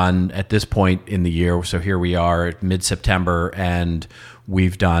 We've done at this point in the year, so here we are at mid-September, and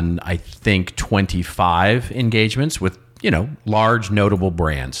we've done, I think, 25 engagements with large notable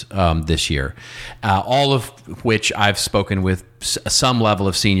brands this year, all of which I've spoken with some level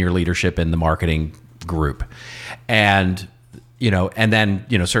of senior leadership in the marketing group. And, and then,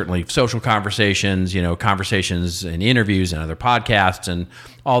 certainly social conversations, conversations and interviews and other podcasts and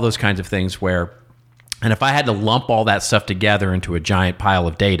all those kinds of things and if I had to lump all that stuff together into a giant pile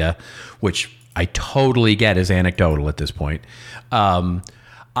of data, which I totally get is anecdotal at this point,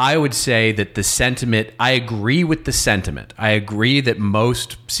 I would say that the sentiment, I agree with the sentiment. I agree that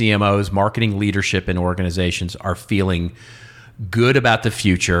most CMOs, marketing leadership in organizations, are feeling good about the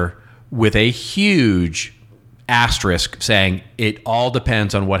future, with a huge asterisk saying it all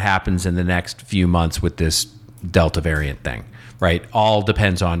depends on what happens in the next few months with this Delta variant thing, right? All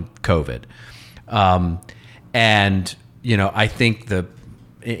depends on COVID. And, I think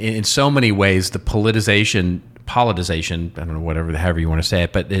in so many ways, the politicization, I don't know, however you want to say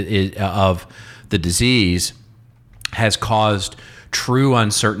it, but of the disease has caused true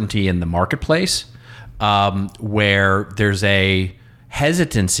uncertainty in the marketplace, where there's a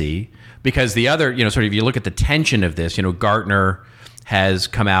hesitancy, because the other, sort of, you look at the tension of this, Gartner has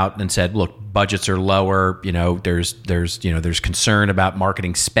come out and said, look, budgets are lower, there's concern about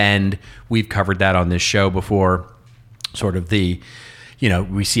marketing spend. We've covered that on this show before, sort of we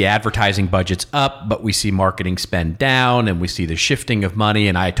see advertising budgets up, but we see marketing spend down, and we see the shifting of money.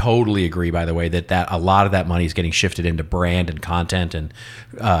 And I totally agree, by the way, that a lot of that money is getting shifted into brand and content and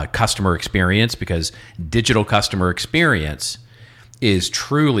customer experience, because digital customer experience is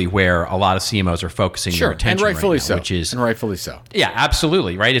truly where a lot of CMOs are focusing their attention and rightfully right now, so. And rightfully so. Yeah,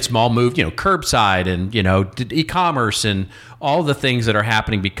 absolutely, right? It's all moved, curbside and, e-commerce and all the things that are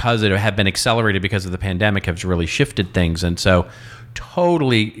happening because it have been accelerated because of the pandemic have really shifted things. And so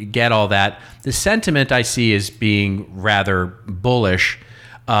totally get all that. The sentiment I see is being rather bullish.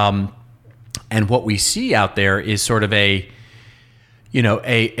 And what we see out there is sort of a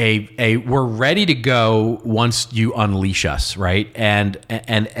we're ready to go once you unleash us, right? And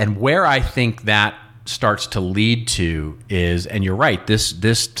where I think that starts to lead to is, and you're right, this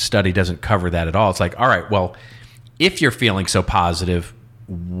study doesn't cover that at all. It's like, all right, well, if you're feeling so positive,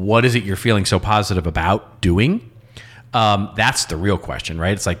 what is it you're feeling so positive about doing? That's the real question,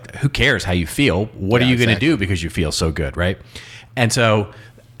 right? It's like, who cares how you feel? What are you going to do because you feel so good, right? And so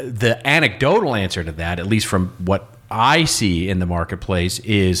the anecdotal answer to that, at least from what I see in the marketplace,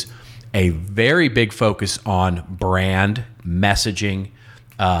 is a very big focus on brand messaging,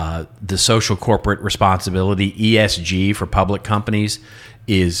 the social corporate responsibility, ESG for public companies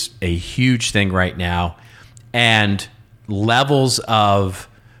is a huge thing right now. And levels of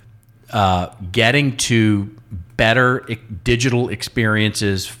getting to better digital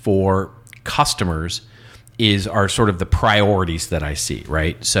experiences for customers are sort of the priorities that I see,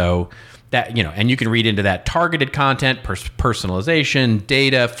 right? So that, and you can read into that targeted content, personalization,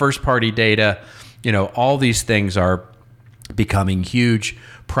 data, first-party data, all these things are becoming huge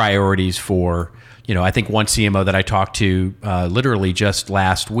priorities for, I think one CMO that I talked to literally just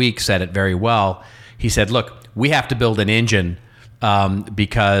last week said it very well. He said, look, we have to build an engine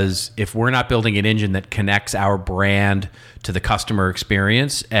because if we're not building an engine that connects our brand to the customer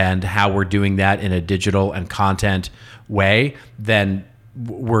experience and how we're doing that in a digital and content way, then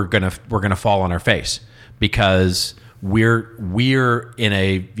we're gonna fall on our face, because we're in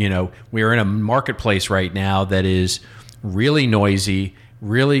a marketplace right now that is really noisy,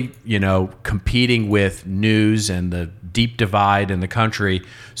 really competing with news and the deep divide in the country.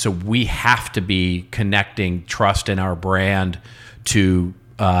 So we have to be connecting trust in our brand to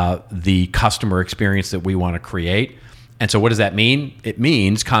the customer experience that we want to create. And so what does that mean? It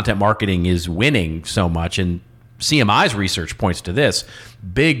means content marketing is winning so much, and CMI's research points to this.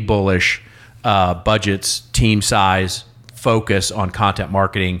 Big bullish budgets, team size, focus on content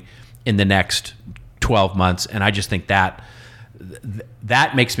marketing in the next 12 months. And I just think that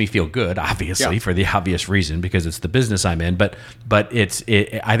makes me feel good, obviously, for the obvious reason, because it's the business I'm in. But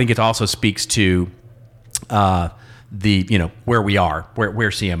I think it also speaks to where we are, where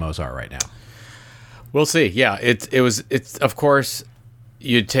CMOs are right now. We'll see. Yeah, it's of course,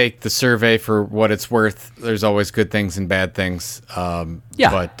 you take the survey for what it's worth. There's always good things and bad things.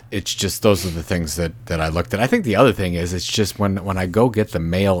 But it's just, those are the things that I looked at. I think the other thing is, it's just when I go get the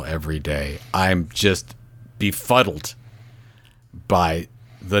mail every day, I'm just befuddled by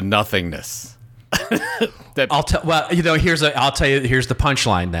the nothingness. I'll tell you, here's the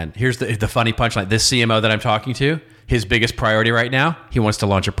punchline then. Here's the funny punchline. This CMO that I'm talking to, his biggest priority right now, he wants to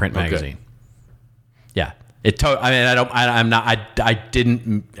launch a print magazine. Yeah. I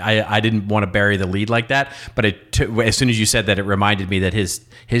didn't want to bury the lead like that, but as soon as you said that, it reminded me that his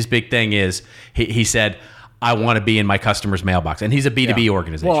big thing is, he said, I want to be in my customer's mailbox. And he's a B2B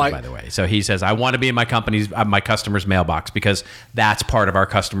organization, by the way. So he says, I want to be in my customer's mailbox, because that's part of our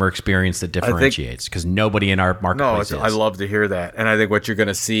customer experience that differentiates, because nobody in our marketplace is. I love to hear that. And I think what you're going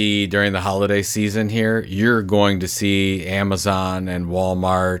to see during the holiday season here, you're going to see Amazon and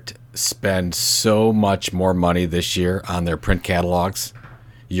Walmart spend so much more money this year on their print catalogs.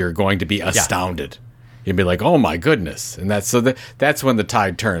 You're going to be astounded. You'd be like, oh my goodness. And that's when the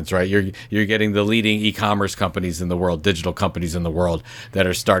tide turns, right? You're getting the leading e-commerce companies in the world, digital companies in the world, that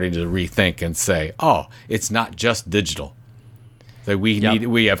are starting to rethink and say, oh, it's not just digital. That we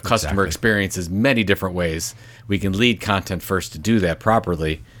have customer experiences many different ways. We can lead content first to do that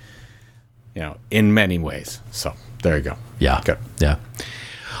properly, in many ways. So there you go. Yeah. Good. Yeah.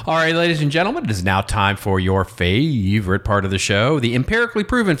 All right, ladies and gentlemen, it is now time for your favorite part of the show, the empirically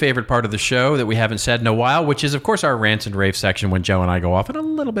proven favorite part of the show that we haven't said in a while, which is, of course, our rants and rave section, when Joe and I go off on a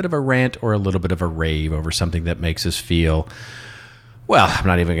little bit of a rant or a little bit of a rave over something that makes us feel, well, I'm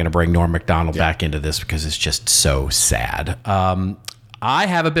not even going to bring Norm Macdonald back into this, because it's just so sad. I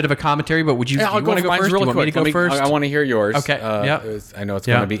have a bit of a commentary, but you want to go first? Do you want me to go first? I want to hear yours. Okay. I know it's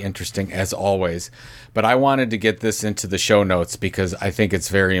going to be interesting, as always. But I wanted to get this into the show notes, because I think it's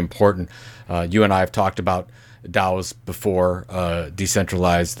very important. You and I have talked about DAOs before,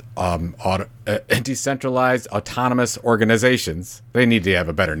 decentralized autonomous organizations. They need to have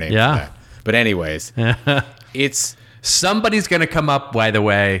a better name for that. But anyways, it's... Somebody's going to come up, by the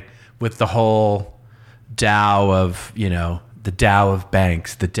way, with the whole DAO of, the DAO of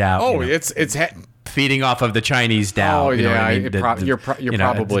banks, the DAO. Oh, it's feeding off of the Chinese DAO. Oh, yeah, you're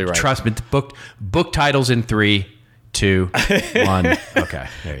probably right. Trust me, book titles in 3, 2, 1. Okay,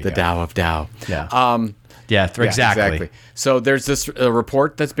 there you go. The DAO of DAO. Yeah. Exactly. So there's this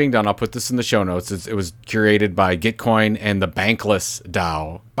report that's being done. I'll put this in the show notes. It was curated by Gitcoin and the Bankless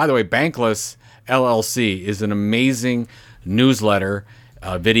DAO. By the way, Bankless LLC is an amazing newsletter,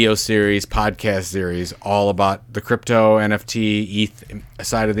 video series, podcast series, all about the crypto, NFT, ETH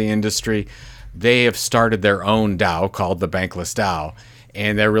side of the industry. They have started their own DAO called the Bankless DAO,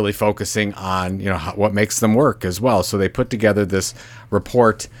 and they're really focusing on what makes them work as well. So they put together this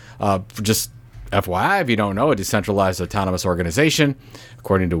report just FYI, if you don't know, a decentralized autonomous organization,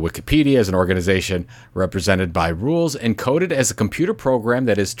 according to Wikipedia, is an organization represented by rules encoded as a computer program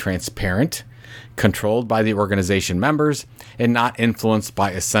that is transparent, controlled by the organization members, and not influenced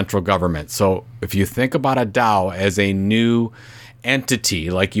by a central government. So if you think about a DAO as a new entity,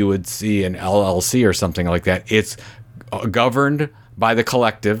 like you would see an LLC or something like that, it's governed by the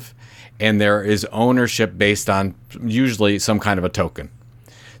collective, and there is ownership based on usually some kind of a token.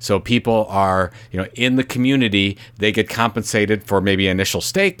 So people are, in the community, they get compensated for maybe initial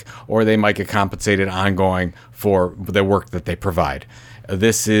stake, or they might get compensated ongoing for the work that they provide.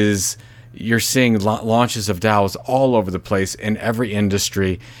 You're seeing launches of DAOs all over the place in every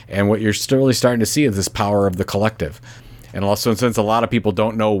industry, and what you're really starting to see is this power of the collective. And also, since a lot of people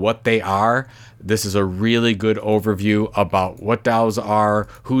don't know what they are, this is a really good overview about what DAOs are,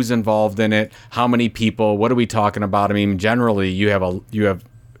 who's involved in it, how many people, what are we talking about? I mean, generally, you have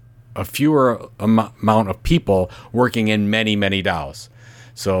a fewer amount of people working in many, many DAOs.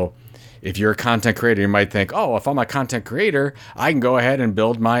 So if you're a content creator, you might think, oh, if I'm a content creator, I can go ahead and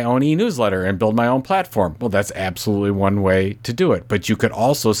build my own e-newsletter and build my own platform. Well, that's absolutely one way to do it. But you could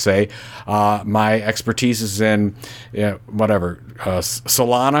also say, my expertise is in Solana,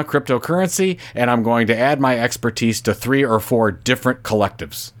 cryptocurrency, and I'm going to add my expertise to 3 or 4 different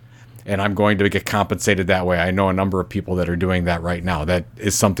collectives. And I'm going to get compensated that way. I know a number of people that are doing that right now. That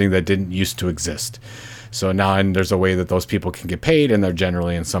is something that didn't used to exist. So now there's a way that those people can get paid, and they're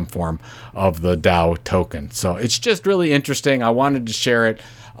generally in some form of the DAO token. So it's just really interesting. I wanted to share it.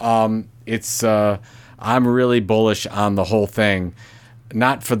 I'm really bullish on the whole thing,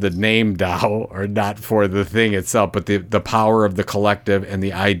 not for the name DAO or not for the thing itself, but the power of the collective and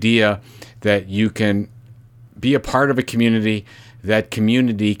the idea that you can be a part of a community. That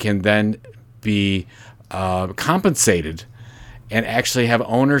community can then be compensated and actually have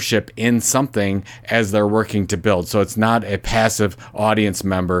ownership in something as they're working to build. So it's not a passive audience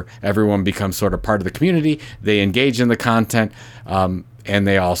member. Everyone becomes sort of part of the community. They engage in the content, and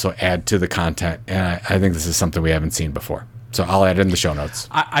they also add to the content. And I think this is something we haven't seen before. So I'll add it in the show notes.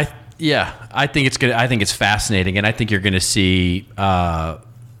 I think it's good. I think it's fascinating, and I think you're going to see, really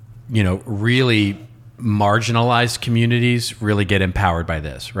marginalized communities really get empowered by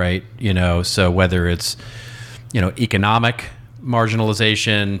this, right? So whether it's, economic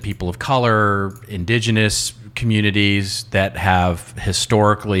marginalization, people of color, indigenous communities that have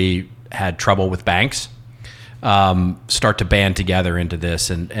historically had trouble with banks, start to band together into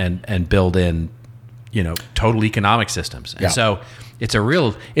this and build in, total economic systems. And so it's a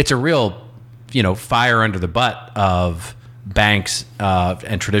real, fire under the butt of banks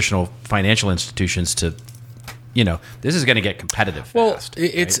and traditional financial institutions to, this is going to get competitive fast.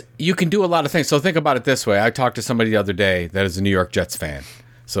 Well, right? You can do a lot of things. So think about it this way. I talked to somebody the other day that is a New York Jets fan.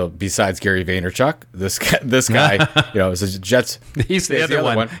 So besides Gary Vaynerchuk, this guy, is a Jets. He's the other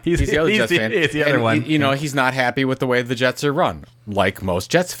one. He's the other Jets fan. He's the other one. He's not happy with the way the Jets are run, like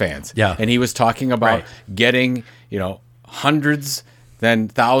most Jets fans. Yeah. And he was talking about getting, hundreds, then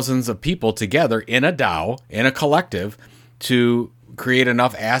thousands of people together in a DAO, in a collective, to create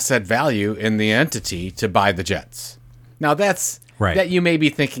enough asset value in the entity to buy the Jets. Now that you may be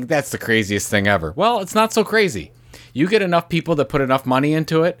thinking that's the craziest thing ever. Well, it's not so crazy. You get enough people that put enough money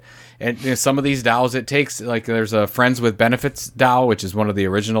into it, and some of these DAOs, it takes, like there's a Friends with Benefits DAO, which is one of the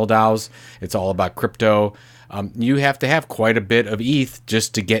original DAOs. It's all about crypto. You have to have quite a bit of ETH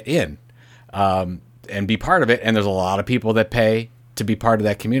just to get in and be part of it, and there's a lot of people that pay to be part of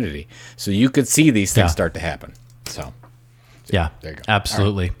that community. So you could see these things start to happen. So. Yeah, there you go.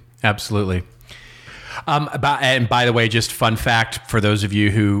 Absolutely. Right. Absolutely. And by the way, just fun fact for those of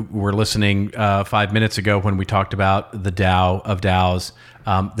you who were listening 5 minutes ago when we talked about the DAO of DAOs,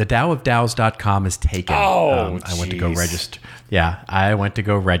 the DAOofDAOs.com is taken. I went to go register. Yeah, I went to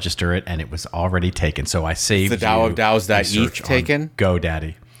go register it, and it was already taken. So I saved the DAOofDAOs.eth taken?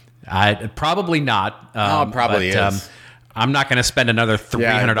 GoDaddy. Probably not. It probably is. I'm not going to spend another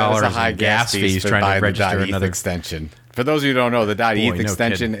 $300 in gas fees trying to register another extension. For those of you who don't know, the .eth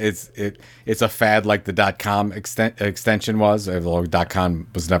extension it's a fad like the .com extension was. Although .com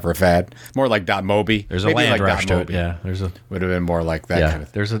was never a fad. More like .mobi. There's a land rush to it. Yeah, would have been more like that kind of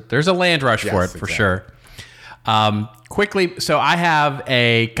thing. There's a land rush for it, for sure. Quickly, so I have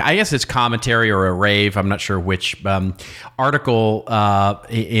I guess it's commentary or a rave, I'm not sure which, article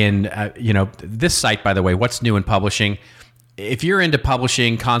in this site, by the way, What's New in Publishing. If you're into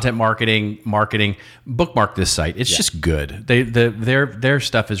publishing, content marketing, bookmark this site. It's just good. Their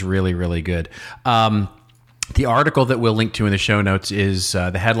stuff is really, really good. The article that we'll link to in the show notes is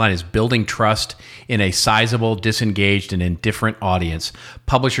the headline is Building Trust in a Sizable, Disengaged, and Indifferent Audience,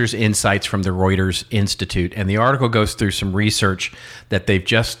 Publishers' Insights from the Reuters Institute. And the article goes through some research that they've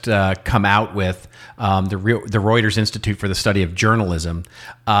just come out with, the Reuters Institute for the Study of Journalism.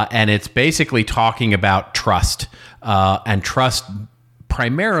 And it's basically talking about trust, and trust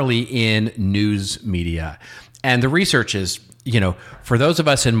primarily in news media. And the research is, for those of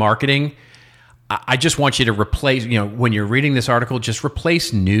us in marketing, I just want you to replace, when you're reading this article, just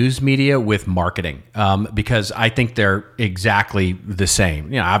replace news media with marketing, because I think they're exactly the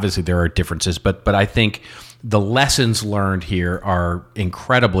same. Obviously there are differences, but I think the lessons learned here are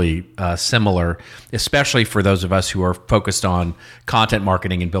incredibly similar, especially for those of us who are focused on content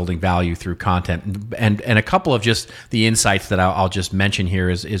marketing and building value through content. And a couple of just the insights that I'll just mention here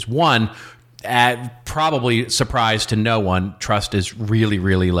is one, probably surprise to no one, trust is really,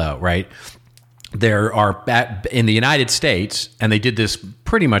 really low, right? There are, in the United States, and they did this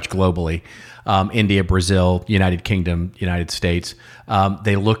pretty much globally, India, Brazil, United Kingdom, United States,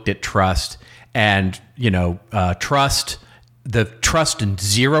 they looked at trust and, trust in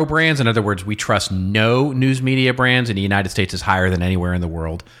zero brands. In other words, we trust no news media brands in the United States is higher than anywhere in the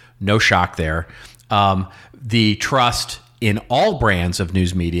world. No shock there. The trust in all brands of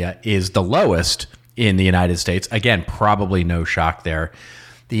news media is the lowest in the United States. Again, probably no shock there.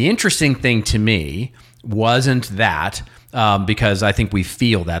 The interesting thing to me wasn't that, because I think we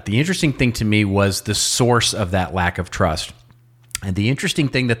feel that. The interesting thing to me was the source of that lack of trust. And the interesting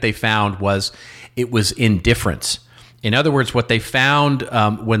thing that they found was it was indifference. In other words, what they found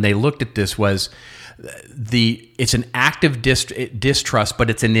when they looked at this was it's an active distrust, but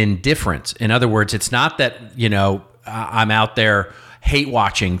it's an indifference. In other words, it's not that, I'm out there hate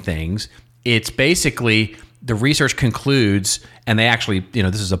watching things. It's basically the research concludes, and they actually,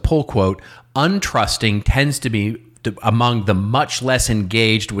 this is a pull quote, untrusting tends to be among the much less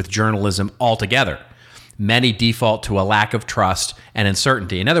engaged with journalism altogether. Many default to a lack of trust and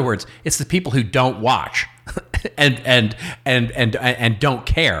uncertainty. In other words, it's the people who don't watch and don't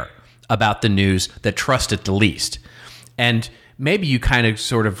care about the news that trust it the least. And maybe you kind of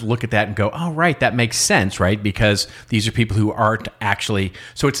sort of look at that and go, oh, right, that makes sense, right? Because these are people who aren't actually,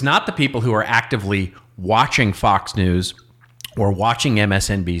 so it's not the people who are actively watching Fox News or watching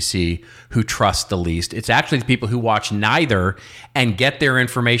MSNBC who trust the least. It's actually the people who watch neither and get their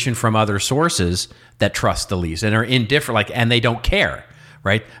information from other sources that trust the least and are indifferent, and they don't care,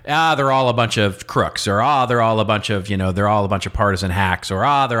 right? They're all a bunch of crooks, or they're all a bunch of, they're all a bunch of partisan hacks, or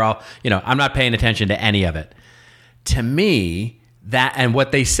they're all, I'm not paying attention to any of it. To me, that, and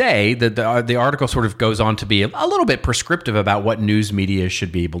what they say, that the article sort of goes on to be a little bit prescriptive about what news media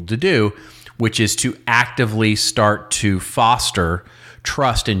should be able to do, which is to actively start to foster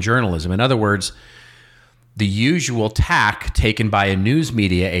trust in journalism. In other words, the usual tack taken by a news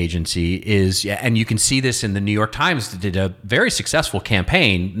media agency is, and you can see this in the New York Times, did a very successful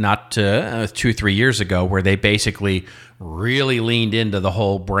campaign not 2-3 years ago, where they basically really leaned into the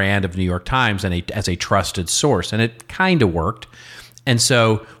whole brand of New York Times as a trusted source, and it kind of worked. And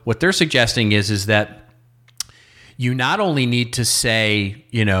so what they're suggesting is that you not only need to say,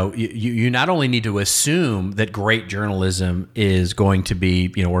 you not only need to assume that great journalism is going to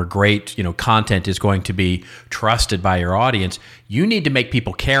be, or great, content is going to be trusted by your audience, you need to make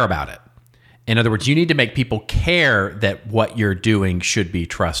people care about it. In other words, you need to make people care that what you're doing should be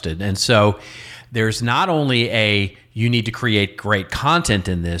trusted. And so there's not only you need to create great content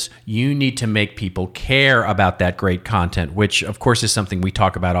in this, you need to make people care about that great content, which of course is something we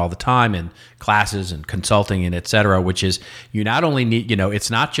talk about all the time in classes and consulting and et cetera, which is you not only need, it's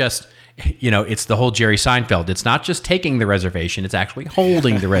not just, it's the whole Jerry Seinfeld. It's not just taking the reservation, it's actually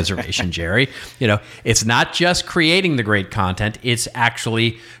holding the reservation, Jerry. It's not just creating the great content, it's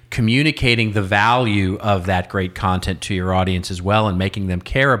actually communicating the value of that great content to your audience as well and making them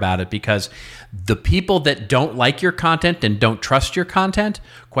care about it, because the people that don't like your content and don't trust your content,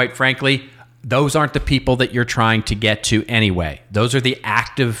 quite frankly, those aren't the people that you're trying to get to anyway. Those are the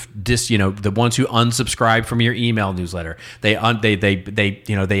active, the ones who unsubscribe from your email newsletter. They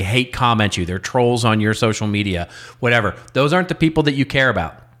hate comment you. They're trolls on your social media, whatever. Those aren't the people that you care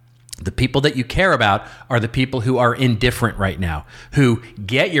about. The people that you care about are the people who are indifferent right now, who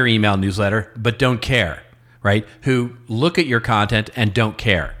get your email newsletter but don't care, right? Who look at your content and don't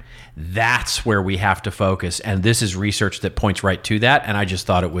care. That's where we have to focus. And this is research that points right to that. And I just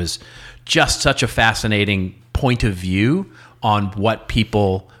thought it was just such a fascinating point of view on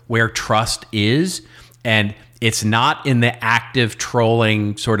where trust is. And it's not in the active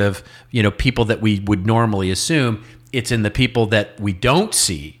trolling sort of, people that we would normally assume. It's in the people that we don't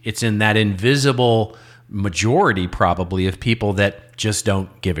see. It's in that invisible majority probably of people that just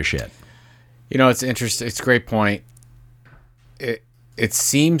don't give a shit. It's interesting. It's a great point. It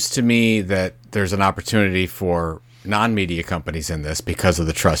seems to me that there's an opportunity for non-media companies in this because of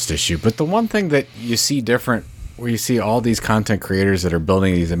the trust issue. But the one thing that you see different, where you see all these content creators that are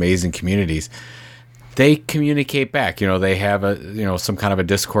building these amazing communities, they communicate back. They have some kind of a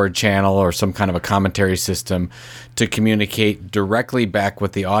Discord channel or some kind of a commentary system to communicate directly back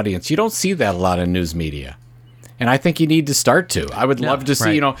with the audience. You don't see that a lot in news media. And I think you need to start to. I would love to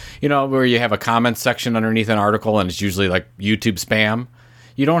see, where you have a comment section underneath an article and it's usually like YouTube spam.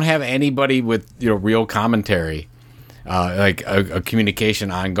 You don't have anybody with real commentary, like a communication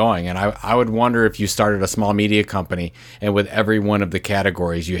ongoing. And I would wonder if you started a small media company and with every one of the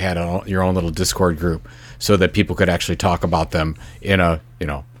categories you had your own little Discord group so that people could actually talk about them in a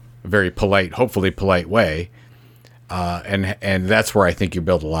very polite, hopefully polite way. And that's where I think you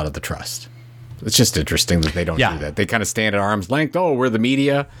build a lot of the trust. It's just interesting that they don't do that. They kind of stand at arm's length. Oh, we're the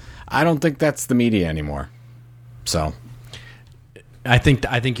media. I don't think that's the media anymore. So I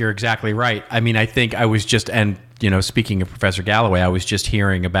think you're exactly right. I mean, I think I was just, and speaking of Professor Galloway, I was just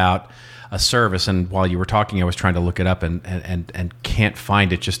hearing about a service, and while you were talking, I was trying to look it up and can't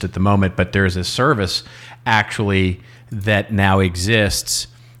find it just at the moment. But there's a service actually that now exists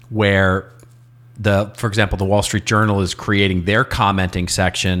where for example, the Wall Street Journal is creating their commenting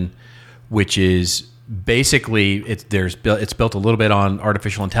section, which is basically it's built a little bit on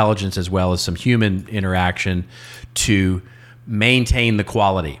artificial intelligence as well as some human interaction to maintain the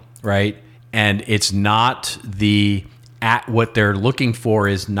quality, right? And it's not what they're looking for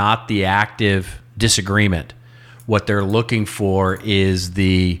is not the active disagreement. What they're looking for is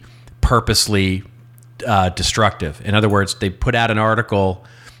the purposely destructive. In other words, they put out an article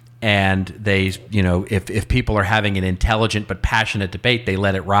and they, if people are having an intelligent but passionate debate, they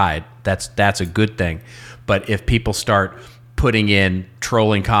let it ride. That's a good thing. But if people start putting in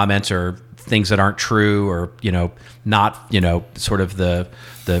trolling comments or things that aren't true or, not, sort of the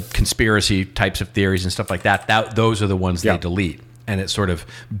conspiracy types of theories and stuff like that, those are the ones they delete. And it's sort of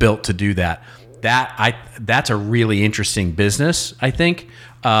built to do that. That's a really interesting business, I think,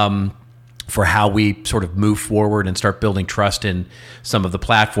 for how we sort of move forward and start building trust in some of the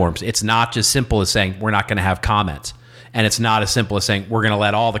platforms. It's not just simple as saying we're not going to have comments. And it's not as simple as saying we're going to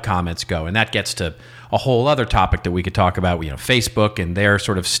let all the comments go. And that gets to a whole other topic that we could talk about, Facebook and their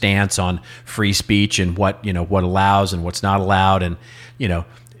sort of stance on free speech and what allows and what's not allowed. And,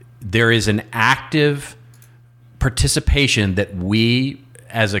 there is an active participation that we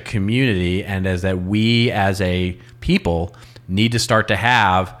as a community and we as a people need to start to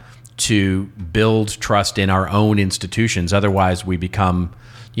have to build trust in our own institutions. Otherwise we become,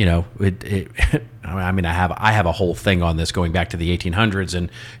 I mean, I have a whole thing on this going back to the 1800s and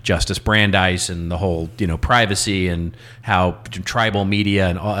Justice Brandeis and the whole, privacy and how tribal media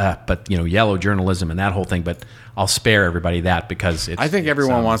and all, but yellow journalism and that whole thing. But I'll spare everybody that because I think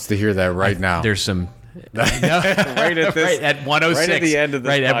everyone wants to hear that right now. There's some. right at 106, right at the end of this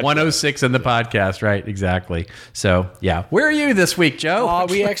right podcast. At 106 in the podcast, right? Exactly. So, yeah, where are you this week, Joe?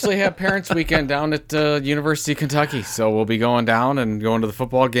 We actually have Parents Weekend down at University of Kentucky, so we'll be going down and going to the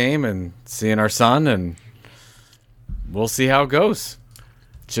football game and seeing our son, and we'll see how it goes.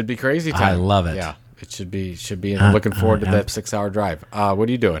 It should be crazy time. I love it. Yeah, it should be. I'm looking forward to that 6-hour drive. What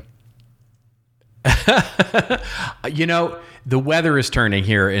are you doing? The weather is turning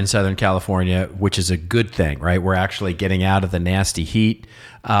here in Southern California, which is a good thing, right? We're actually getting out of the nasty heat.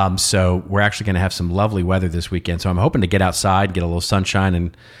 So we're actually going to have some lovely weather this weekend. So I'm hoping to get outside, get a little sunshine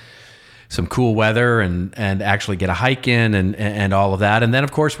and some cool weather and actually get a hike in and all of that. And then,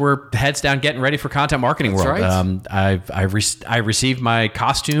 of course, we're heads down getting ready for Content Marketing World. Right. I received my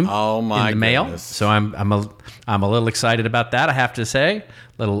costume in the mail. So I'm a little excited about that, I have to say.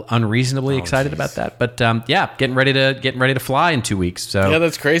 A little unreasonably excited about that. But getting ready to fly in 2 weeks. So yeah,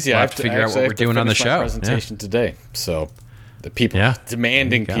 that's crazy. I have to figure out what we're doing on the show. Presentation today. So the people,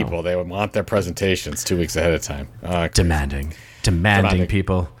 demanding people, they would want their presentations 2 weeks ahead of time. Demanding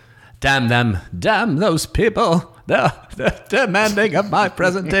people. Damn them. Damn those people. They're demanding of my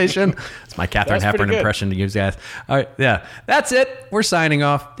presentation. It's my Katharine Hepburn impression to use, guys. All right, yeah. That's it. We're signing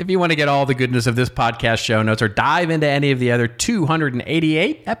off. If you want to get all the goodness of this podcast show notes or dive into any of the other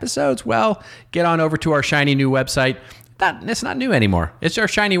 288 episodes, well, get on over to our shiny new website. It's not new anymore. It's our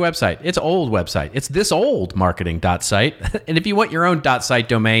shiny website. It's old website. It's thisoldmarketing.site. And if you want your own .site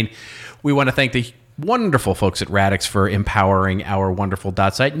domain, we want to thank the wonderful folks at Radix for empowering our wonderful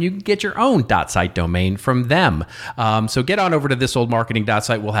 .site, and you can get your own .site domain from them. So get on over to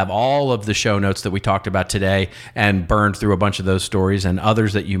thisoldmarketing.site. We'll have all of the show notes that we talked about today and burned through a bunch of those stories and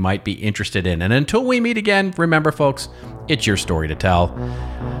others that you might be interested in. And until we meet again, remember, folks, it's your story to tell.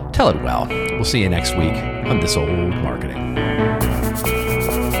 Tell it well. We'll see you next week on This Old Marketing.